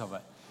 cases of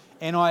it.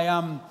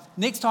 And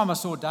next time I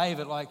saw Dave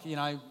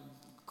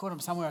caught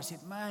him somewhere, I said,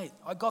 mate,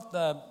 I got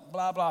the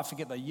blah, blah, I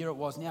forget the year it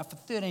was now, for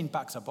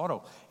 $13 a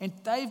bottle. And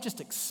Dave just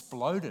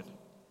exploded.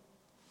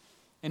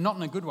 And not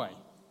in a good way.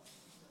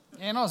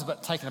 And I was a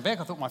bit taken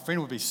aback. I thought my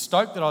friend would be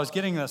stoked that I was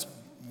getting this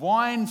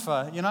wine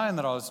and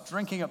that I was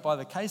drinking it by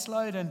the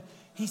caseload. And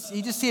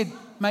he just said,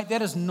 mate,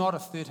 that is not a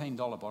 $13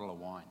 bottle of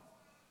wine.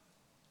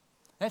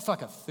 That's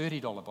like a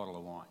 $30 bottle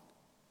of wine.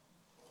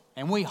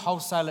 And we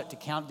wholesale it to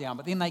Countdown,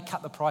 but then they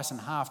cut the price in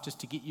half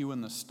just to get you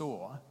in the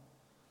store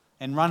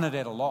and run it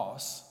at a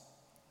loss.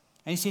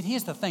 And he said,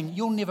 here's the thing,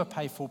 you'll never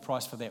pay full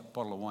price for that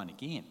bottle of wine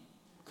again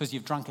because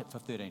you've drunk it for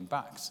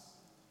 $13.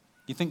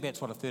 You think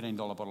that's what a $13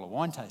 bottle of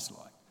wine tastes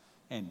like?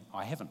 And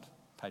I haven't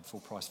paid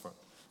full price for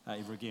it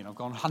ever again. I've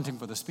gone hunting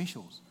for the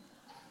specials.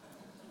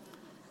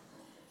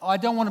 I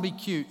don't want to be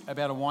cute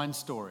about a wine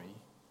story,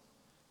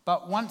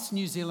 but once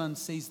New Zealand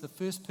sees the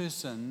first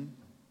person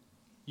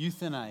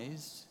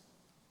euthanized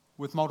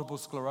with multiple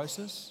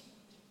sclerosis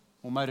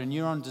or motor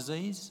neuron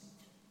disease,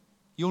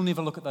 you'll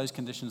never look at those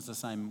conditions the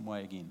same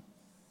way again.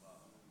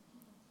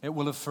 It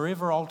will have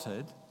forever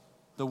altered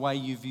the way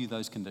you view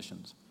those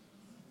conditions.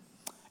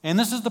 And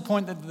this is the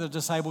point that the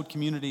disabled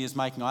community is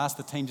making. I asked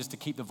the team just to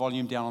keep the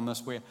volume down on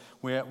this.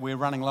 We're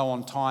running low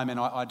on time, and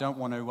I don't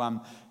want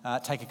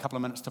to take a couple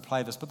of minutes to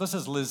play this. But this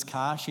is Liz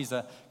Carr. She's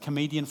a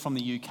comedian from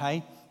the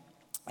UK,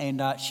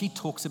 and she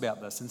talks about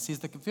this and says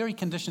the very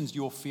conditions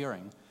you're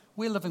fearing,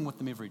 we're living with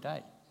them every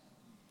day.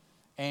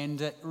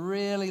 And it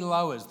really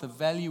lowers the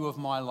value of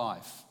my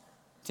life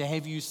to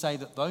have you say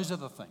that those are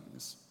the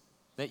things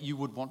that you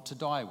would want to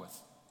die with.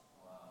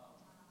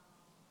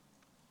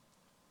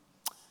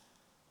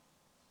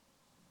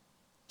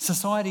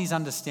 Society's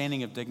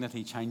understanding of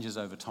dignity changes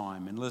over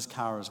time, and Liz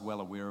Carr is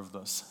well aware of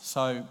this.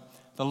 So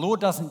the law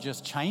doesn't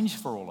just change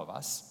for all of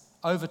us.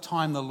 Over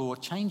time, the law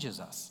changes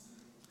us.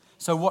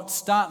 So what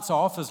starts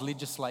off as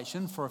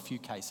legislation for a few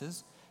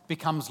cases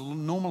becomes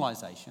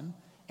normalisation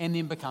and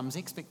then becomes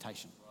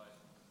expectation.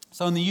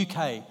 So in the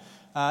UK,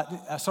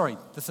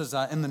 this is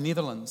in the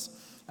Netherlands,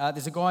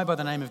 there's a guy by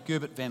the name of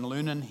Gerbert van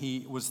Leunen.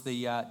 He was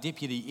the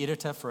deputy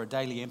editor for a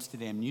daily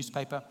Amsterdam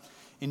newspaper.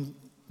 In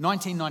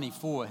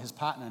 1994, his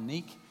partner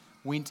Nick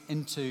went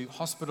into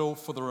hospital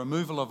for the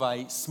removal of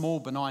a small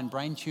benign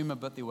brain tumour,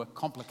 but there were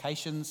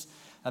complications.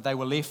 They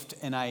were left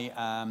in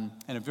a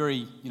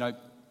very,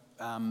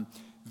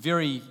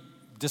 very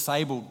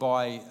disabled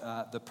by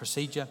the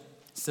procedure,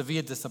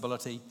 severe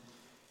disability.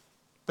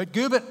 But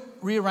Gerbert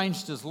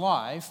rearranged his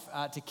life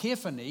to care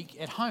for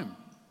Nick at home,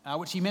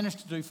 which he managed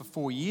to do for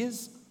 4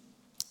 years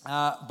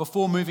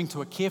before moving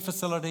to a care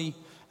facility,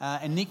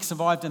 and Nick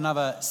survived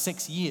another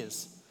 6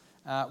 years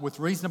with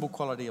reasonable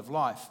quality of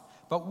life.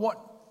 But what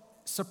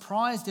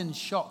surprised and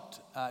shocked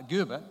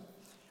Gerbert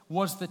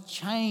was the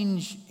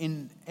change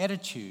in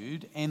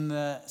attitude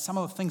and some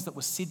of the things that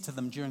were said to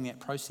them during that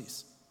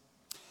process.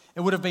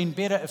 It would have been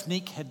better if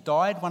Nick had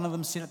died, one of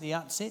them said at the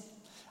outset.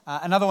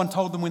 Another one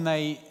told them when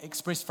they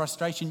expressed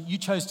frustration, you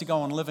chose to go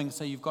on living,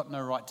 so you've got no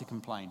right to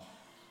complain.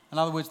 In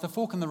other words, the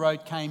fork in the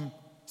road came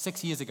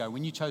 6 years ago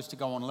when you chose to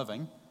go on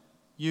living.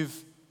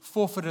 You've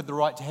forfeited the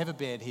right to have a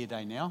bad hair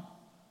day now.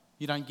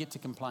 You don't get to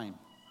complain.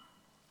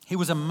 He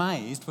was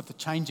amazed with the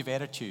change of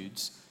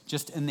attitudes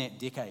just in that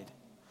decade.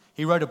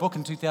 He wrote a book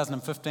in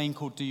 2015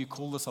 called Do You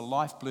Call This a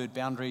Life? Blurred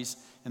Boundaries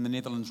in the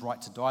Netherlands'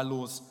 Right to Die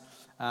laws.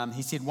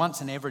 He said,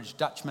 once an average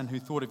Dutchman who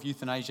thought of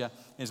euthanasia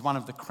as one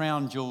of the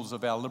crown jewels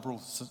of our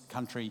liberal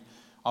country,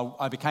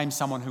 I became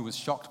someone who was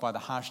shocked by the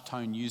harsh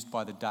tone used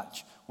by the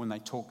Dutch when they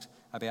talked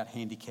about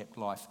handicapped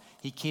life.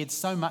 He cared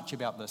so much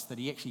about this that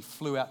he actually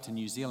flew out to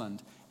New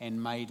Zealand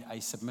and made a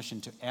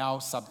submission to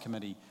our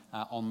subcommittee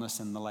on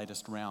this in the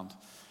latest round.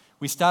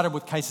 We started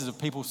with cases of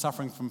people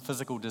suffering from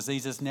physical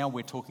diseases. Now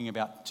we're talking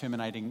about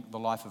terminating the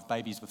life of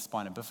babies with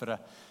spina bifida.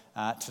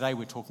 Today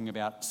we're talking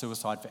about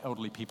suicide for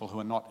elderly people who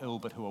are not ill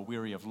but who are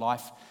weary of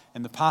life.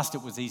 In the past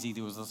it was easy.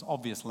 There was this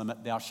obvious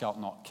limit, thou shalt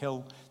not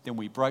kill. Then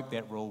we broke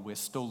that rule. We're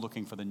still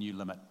looking for the new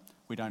limit.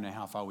 We don't know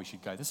how far we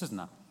should go. This isn't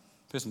a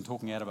person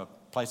talking out of a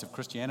place of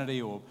Christianity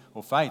or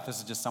faith. This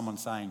is just someone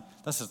saying,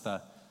 this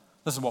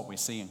is what we're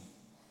seeing.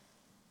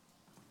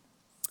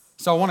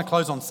 So I want to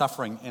close on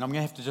suffering, and I'm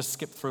going to have to just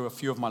skip through a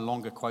few of my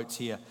longer quotes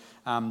here,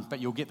 but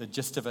you'll get the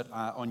gist of it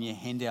on your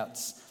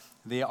handouts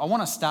there. I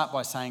want to start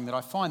by saying that I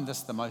find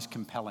this the most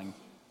compelling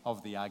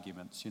of the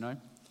arguments,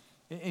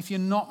 If you're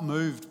not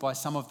moved by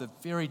some of the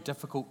very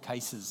difficult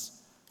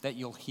cases that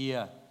you'll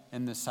hear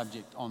in this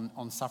subject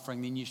on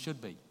suffering, then you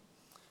should be.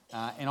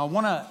 And I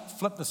want to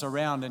flip this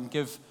around and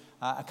give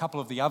a couple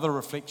of the other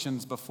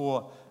reflections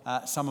before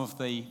some of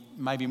the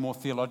maybe more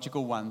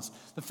theological ones.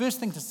 The first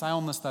thing to say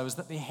on this, though, is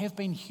that there have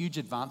been huge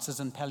advances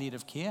in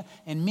palliative care,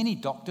 and many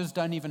doctors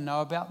don't even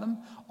know about them.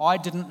 I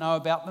didn't know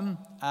about them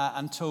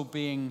until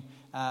being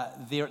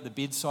there at the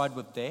bedside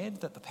with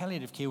Dad, that the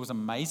palliative care was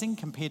amazing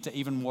compared to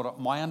even what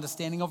my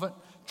understanding of it,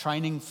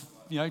 training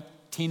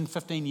 10,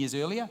 15 years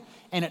earlier.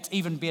 And it's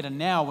even better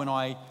now when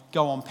I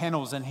go on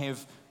panels and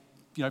have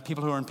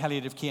people who are in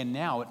palliative care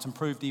now. It's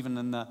improved even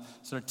in the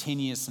sort of 10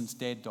 years since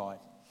Dad died.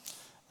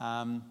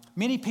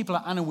 Many people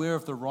are unaware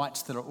of the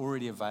rights that are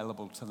already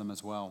available to them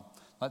as well.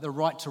 Like the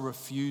right to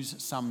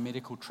refuse some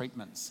medical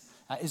treatments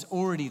is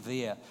already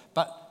there.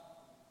 But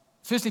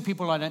firstly,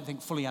 people I don't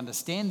think fully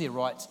understand their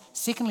rights.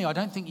 Secondly, I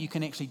don't think you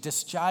can actually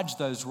discharge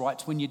those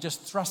rights when you're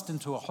just thrust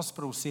into a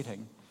hospital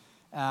setting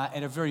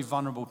at a very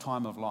vulnerable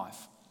time of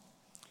life.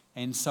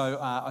 And so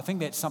I think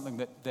that's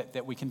something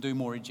that we can do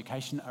more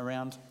education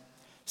around.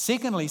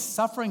 Secondly,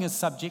 suffering is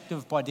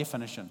subjective by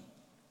definition.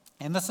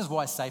 And this is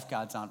why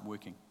safeguards aren't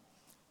working.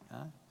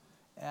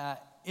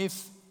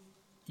 If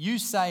you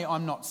say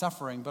I'm not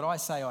suffering, but I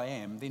say I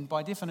am, then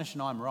by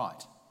definition I'm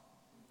right.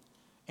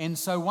 And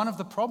so one of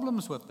the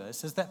problems with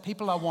this is that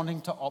people are wanting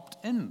to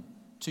opt in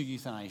to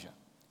euthanasia.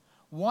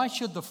 Why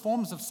should the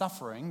forms of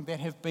suffering that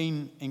have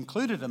been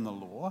included in the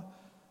law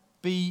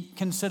be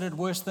considered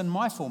worse than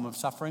my form of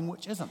suffering,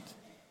 which isn't?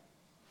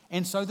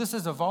 And so this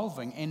is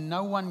evolving, and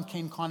no one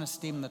can kind of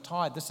stem the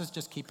tide. This is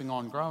just keeping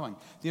on growing.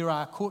 There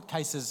are court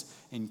cases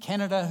in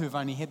Canada who've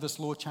only had this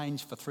law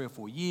change for 3 or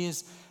 4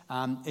 years.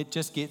 It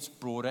just gets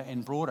broader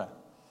and broader.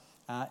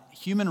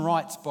 Human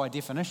rights, by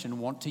definition,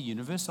 want to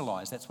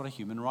universalise. That's what a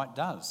human right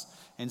does.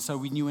 And so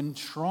when you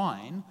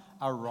enshrine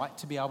a right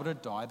to be able to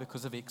die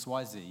because of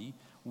XYZ,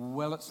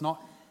 well, it's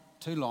not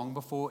too long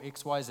before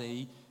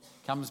XYZ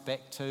comes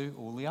back to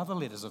all the other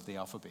letters of the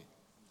alphabet.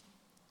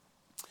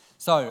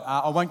 So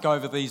I won't go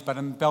over these, but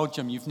in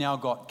Belgium, you've now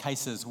got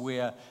cases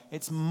where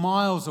it's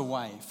miles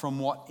away from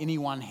what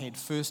anyone had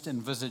first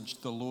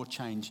envisaged the law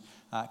change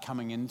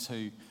coming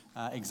into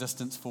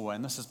existence for.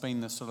 And this has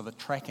been the sort of the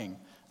tracking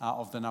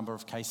of the number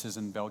of cases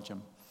in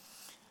Belgium.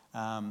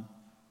 I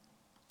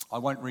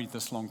won't read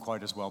this long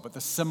quote as well, but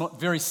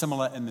very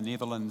similar in the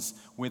Netherlands,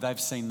 where they've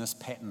seen this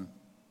pattern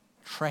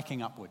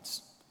tracking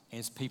upwards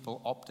as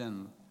people opt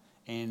in.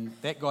 And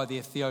that guy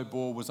there, Theo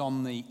Boer, was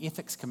on the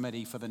ethics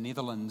committee for the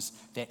Netherlands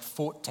that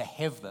fought to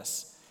have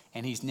this.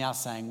 And he's now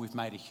saying we've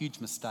made a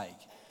huge mistake,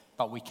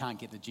 but we can't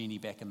get the genie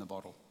back in the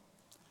bottle.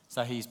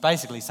 So he's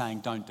basically saying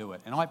don't do it.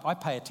 And I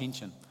pay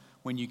attention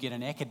when you get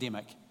an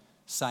academic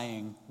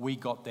saying we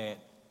got that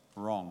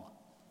wrong.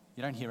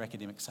 You don't hear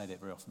academics say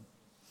that very often.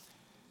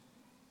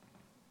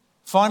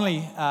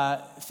 Finally,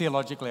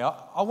 theologically,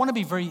 I want to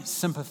be very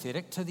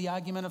sympathetic to the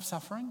argument of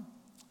suffering.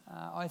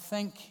 I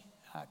think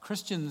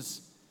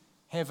Christians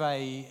have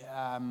a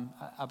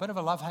bit of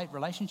a love-hate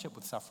relationship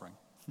with suffering.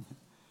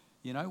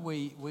 You know,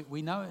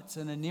 we know it's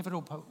an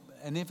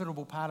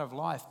inevitable part of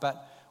life,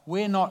 but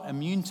we're not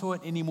immune to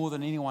it any more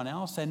than anyone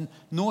else, and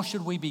nor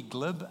should we be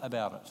glib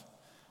about it.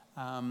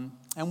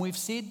 And we've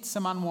said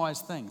some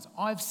unwise things.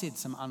 I've said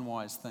some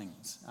unwise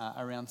things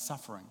around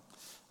suffering.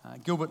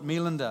 Gilbert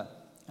Melander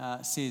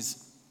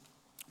says,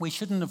 we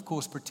shouldn't, of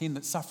course, pretend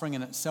that suffering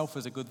in itself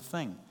is a good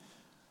thing,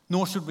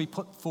 nor should we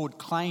put forward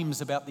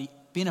claims about the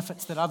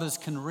benefits that others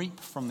can reap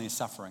from their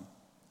suffering.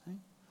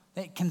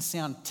 That can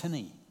sound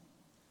tinny.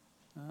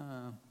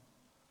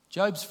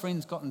 Job's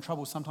friends got in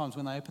trouble sometimes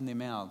when they opened their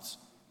mouths.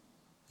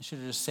 They should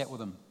have just sat with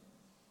him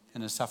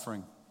in his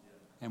suffering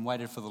and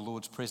waited for the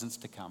Lord's presence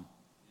to come,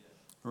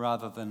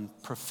 rather than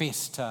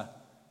profess to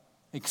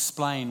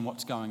explain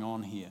what's going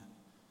on here.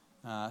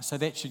 So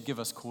that should give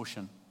us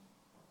caution.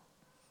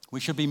 We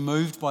should be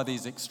moved by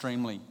these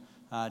extremely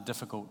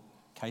difficult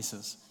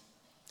cases.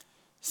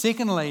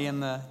 Secondly,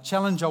 and the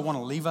challenge I want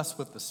to leave us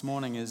with this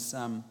morning is,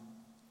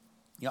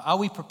 are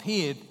we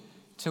prepared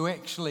to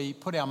actually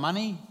put our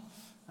money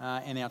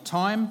and our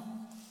time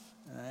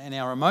and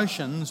our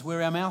emotions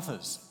where our mouth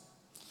is,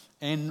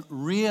 and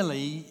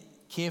really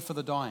care for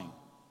the dying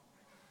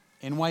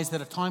in ways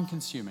that are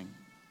time-consuming,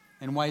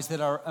 in ways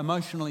that are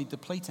emotionally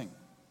depleting?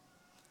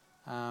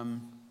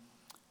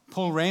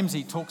 Paul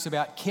Ramsey talks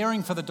about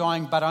caring for the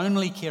dying, but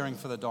only caring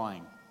for the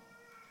dying.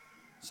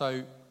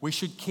 So we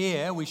should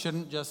care. We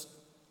shouldn't just,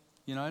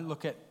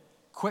 look at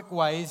quick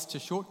ways to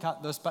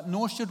shortcut this, but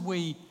nor should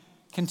we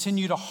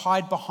continue to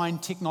hide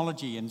behind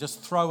technology and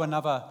just throw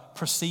another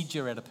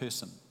procedure at a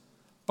person.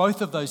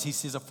 Both of those, he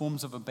says, are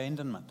forms of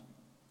abandonment.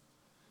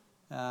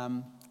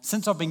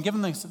 Since I've been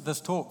given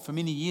this talk for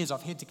many years,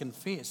 I've had to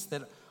confess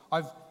that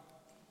I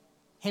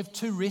have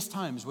 2 rest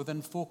homes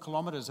within 4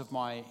 kilometres of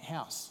my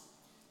house.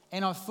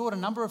 And I've thought a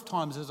number of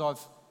times as I've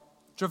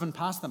driven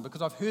past them,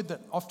 because I've heard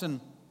that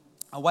often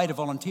a way to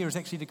volunteer is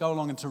actually to go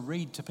along and to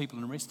read to people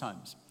in rest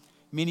homes.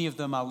 Many of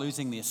them are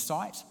losing their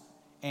sight,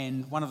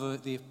 and one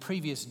of their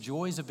previous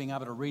joys of being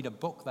able to read a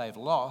book they've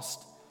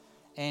lost,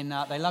 and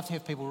they love to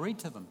have people read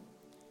to them.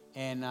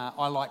 And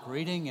I like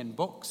reading and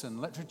books and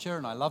literature,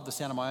 and I love the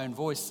sound of my own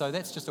voice, so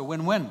that's just a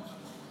win-win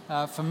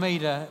for me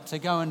to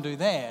go and do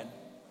that.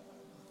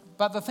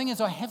 But the thing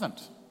is, I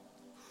haven't.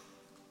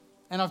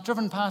 And I've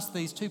driven past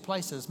these 2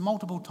 places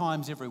multiple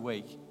times every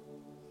week,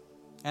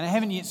 and I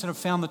haven't yet sort of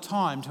found the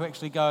time to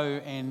actually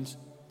go and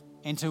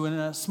to, in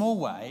a small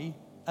way,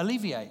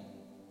 alleviate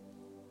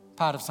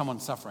part of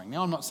someone's suffering.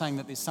 Now, I'm not saying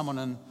that there's someone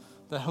in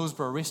the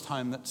Hillsborough rest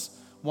home that's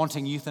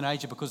wanting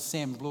euthanasia because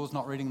Sam Blaw's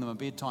not reading them a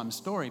bedtime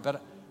story,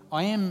 but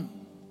I am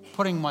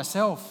putting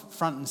myself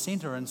front and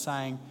centre and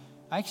saying,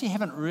 I actually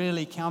haven't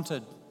really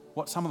counted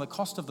what some of the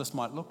cost of this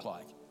might look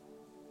like.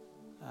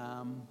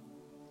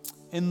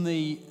 In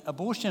the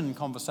abortion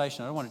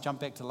conversation, I don't want to jump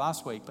back to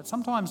last week, but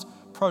sometimes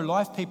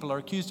pro-life people are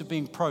accused of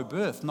being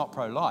pro-birth, not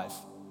pro-life.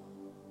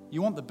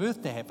 You want the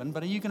birth to happen,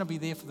 but are you going to be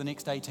there for the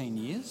next 18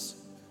 years?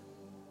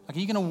 Like, are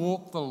you going to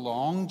walk the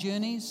long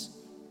journeys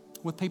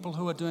with people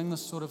who are doing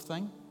this sort of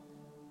thing?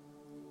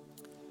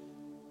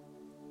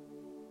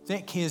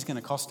 That care is going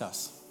to cost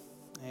us.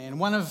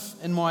 And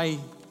in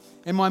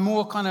my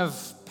more kind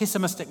of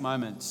pessimistic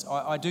moments,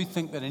 I do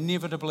think that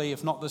inevitably,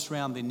 if not this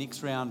round, then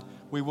next round,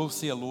 we will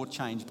see a law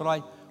change.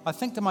 But I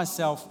think to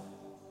myself,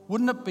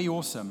 wouldn't it be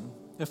awesome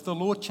if the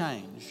law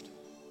changed,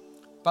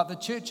 but the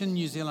church in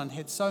New Zealand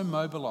had so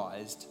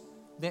mobilised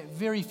that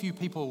very few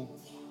people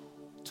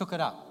took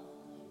up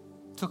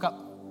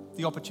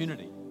the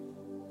opportunity,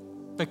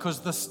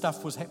 because this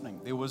stuff was happening.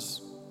 There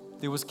was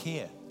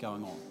care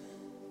going on.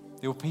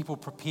 There were people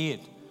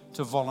prepared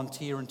to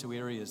volunteer into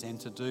areas and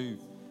to do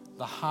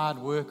the hard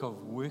work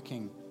of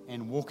working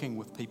and walking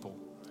with people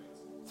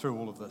through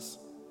all of this.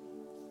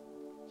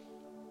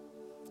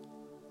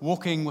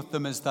 Walking with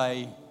them as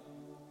they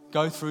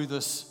go through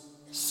this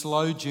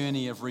slow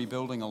journey of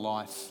rebuilding a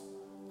life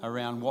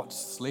around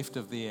what's left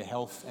of their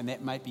health, and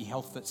that might be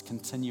health that's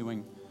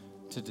continuing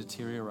to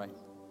deteriorate.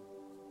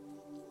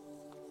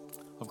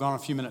 I've gone a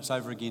few minutes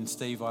over again,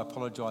 Steve. I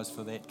apologise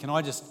for that. Can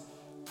I just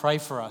pray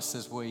for us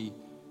as we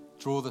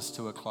draw this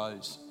to a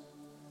close.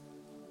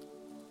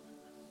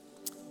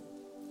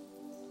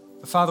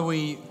 But Father,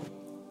 we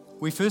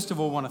first of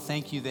all want to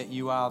thank you that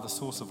you are the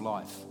source of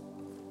life.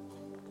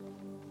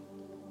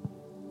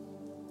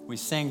 We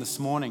sang this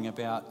morning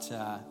about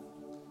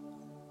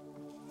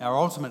our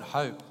ultimate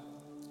hope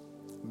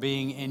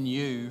being in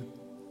you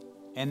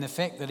and the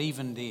fact that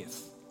even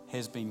death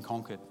has been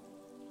conquered.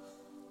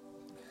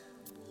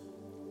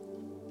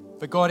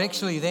 But God,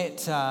 actually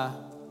that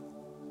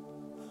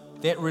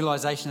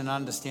realization and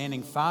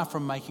understanding, far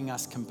from making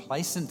us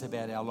complacent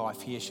about our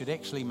life here, should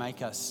actually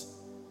make us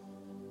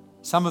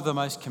some of the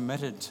most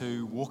committed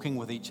to walking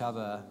with each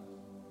other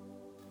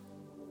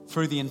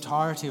through the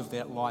entirety of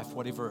that life,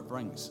 whatever it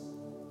brings.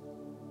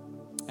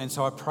 And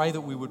so I pray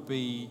that we would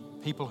be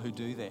people who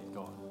do that,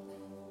 God.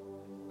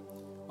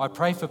 I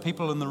pray for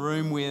people in the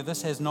room where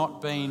this has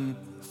not been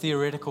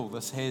theoretical,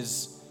 this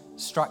has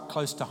struck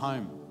close to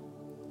home.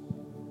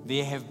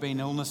 There have been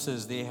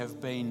illnesses, there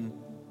have been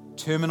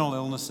terminal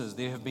illnesses,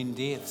 there have been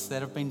deaths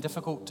that have been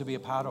difficult to be a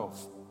part of.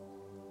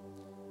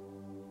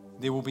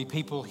 There will be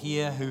people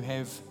here who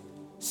have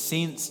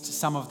sensed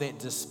some of that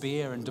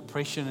despair and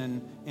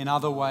depression in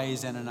other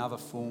ways and in other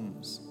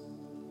forms.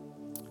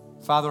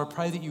 Father, I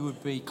pray that you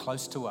would be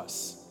close to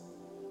us,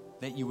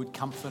 that you would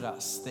comfort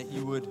us, that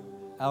you would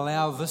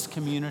allow this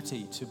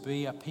community to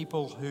be a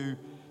people who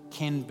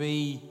can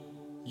be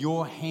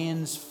your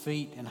hands,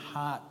 feet, and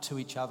heart to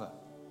each other,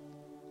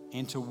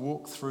 and to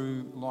walk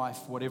through life,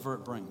 whatever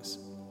it brings.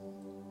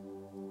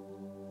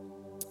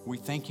 We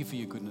thank you for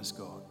your goodness,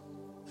 God.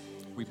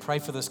 We pray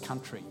for this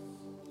country.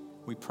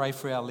 We pray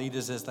for our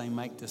leaders as they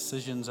make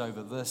decisions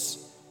over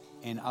this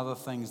and other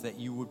things, that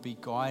you would be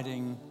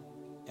guiding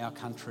our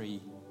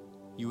country.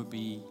 You would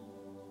be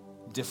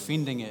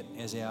defending it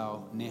as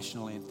our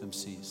national anthem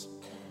says.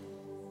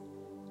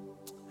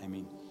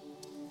 Amen.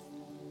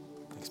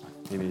 Thanks, mate.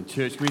 Amen.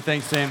 Church, can we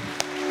thank Sam?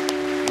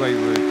 Great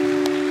word.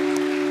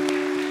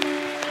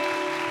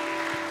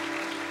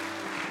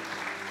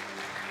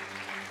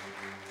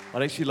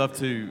 I'd actually love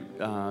to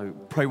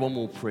pray one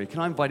more prayer. Can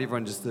I invite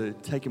everyone just to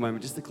take a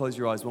moment, just to close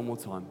your eyes one more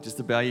time, just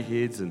to bow your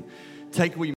heads and take what you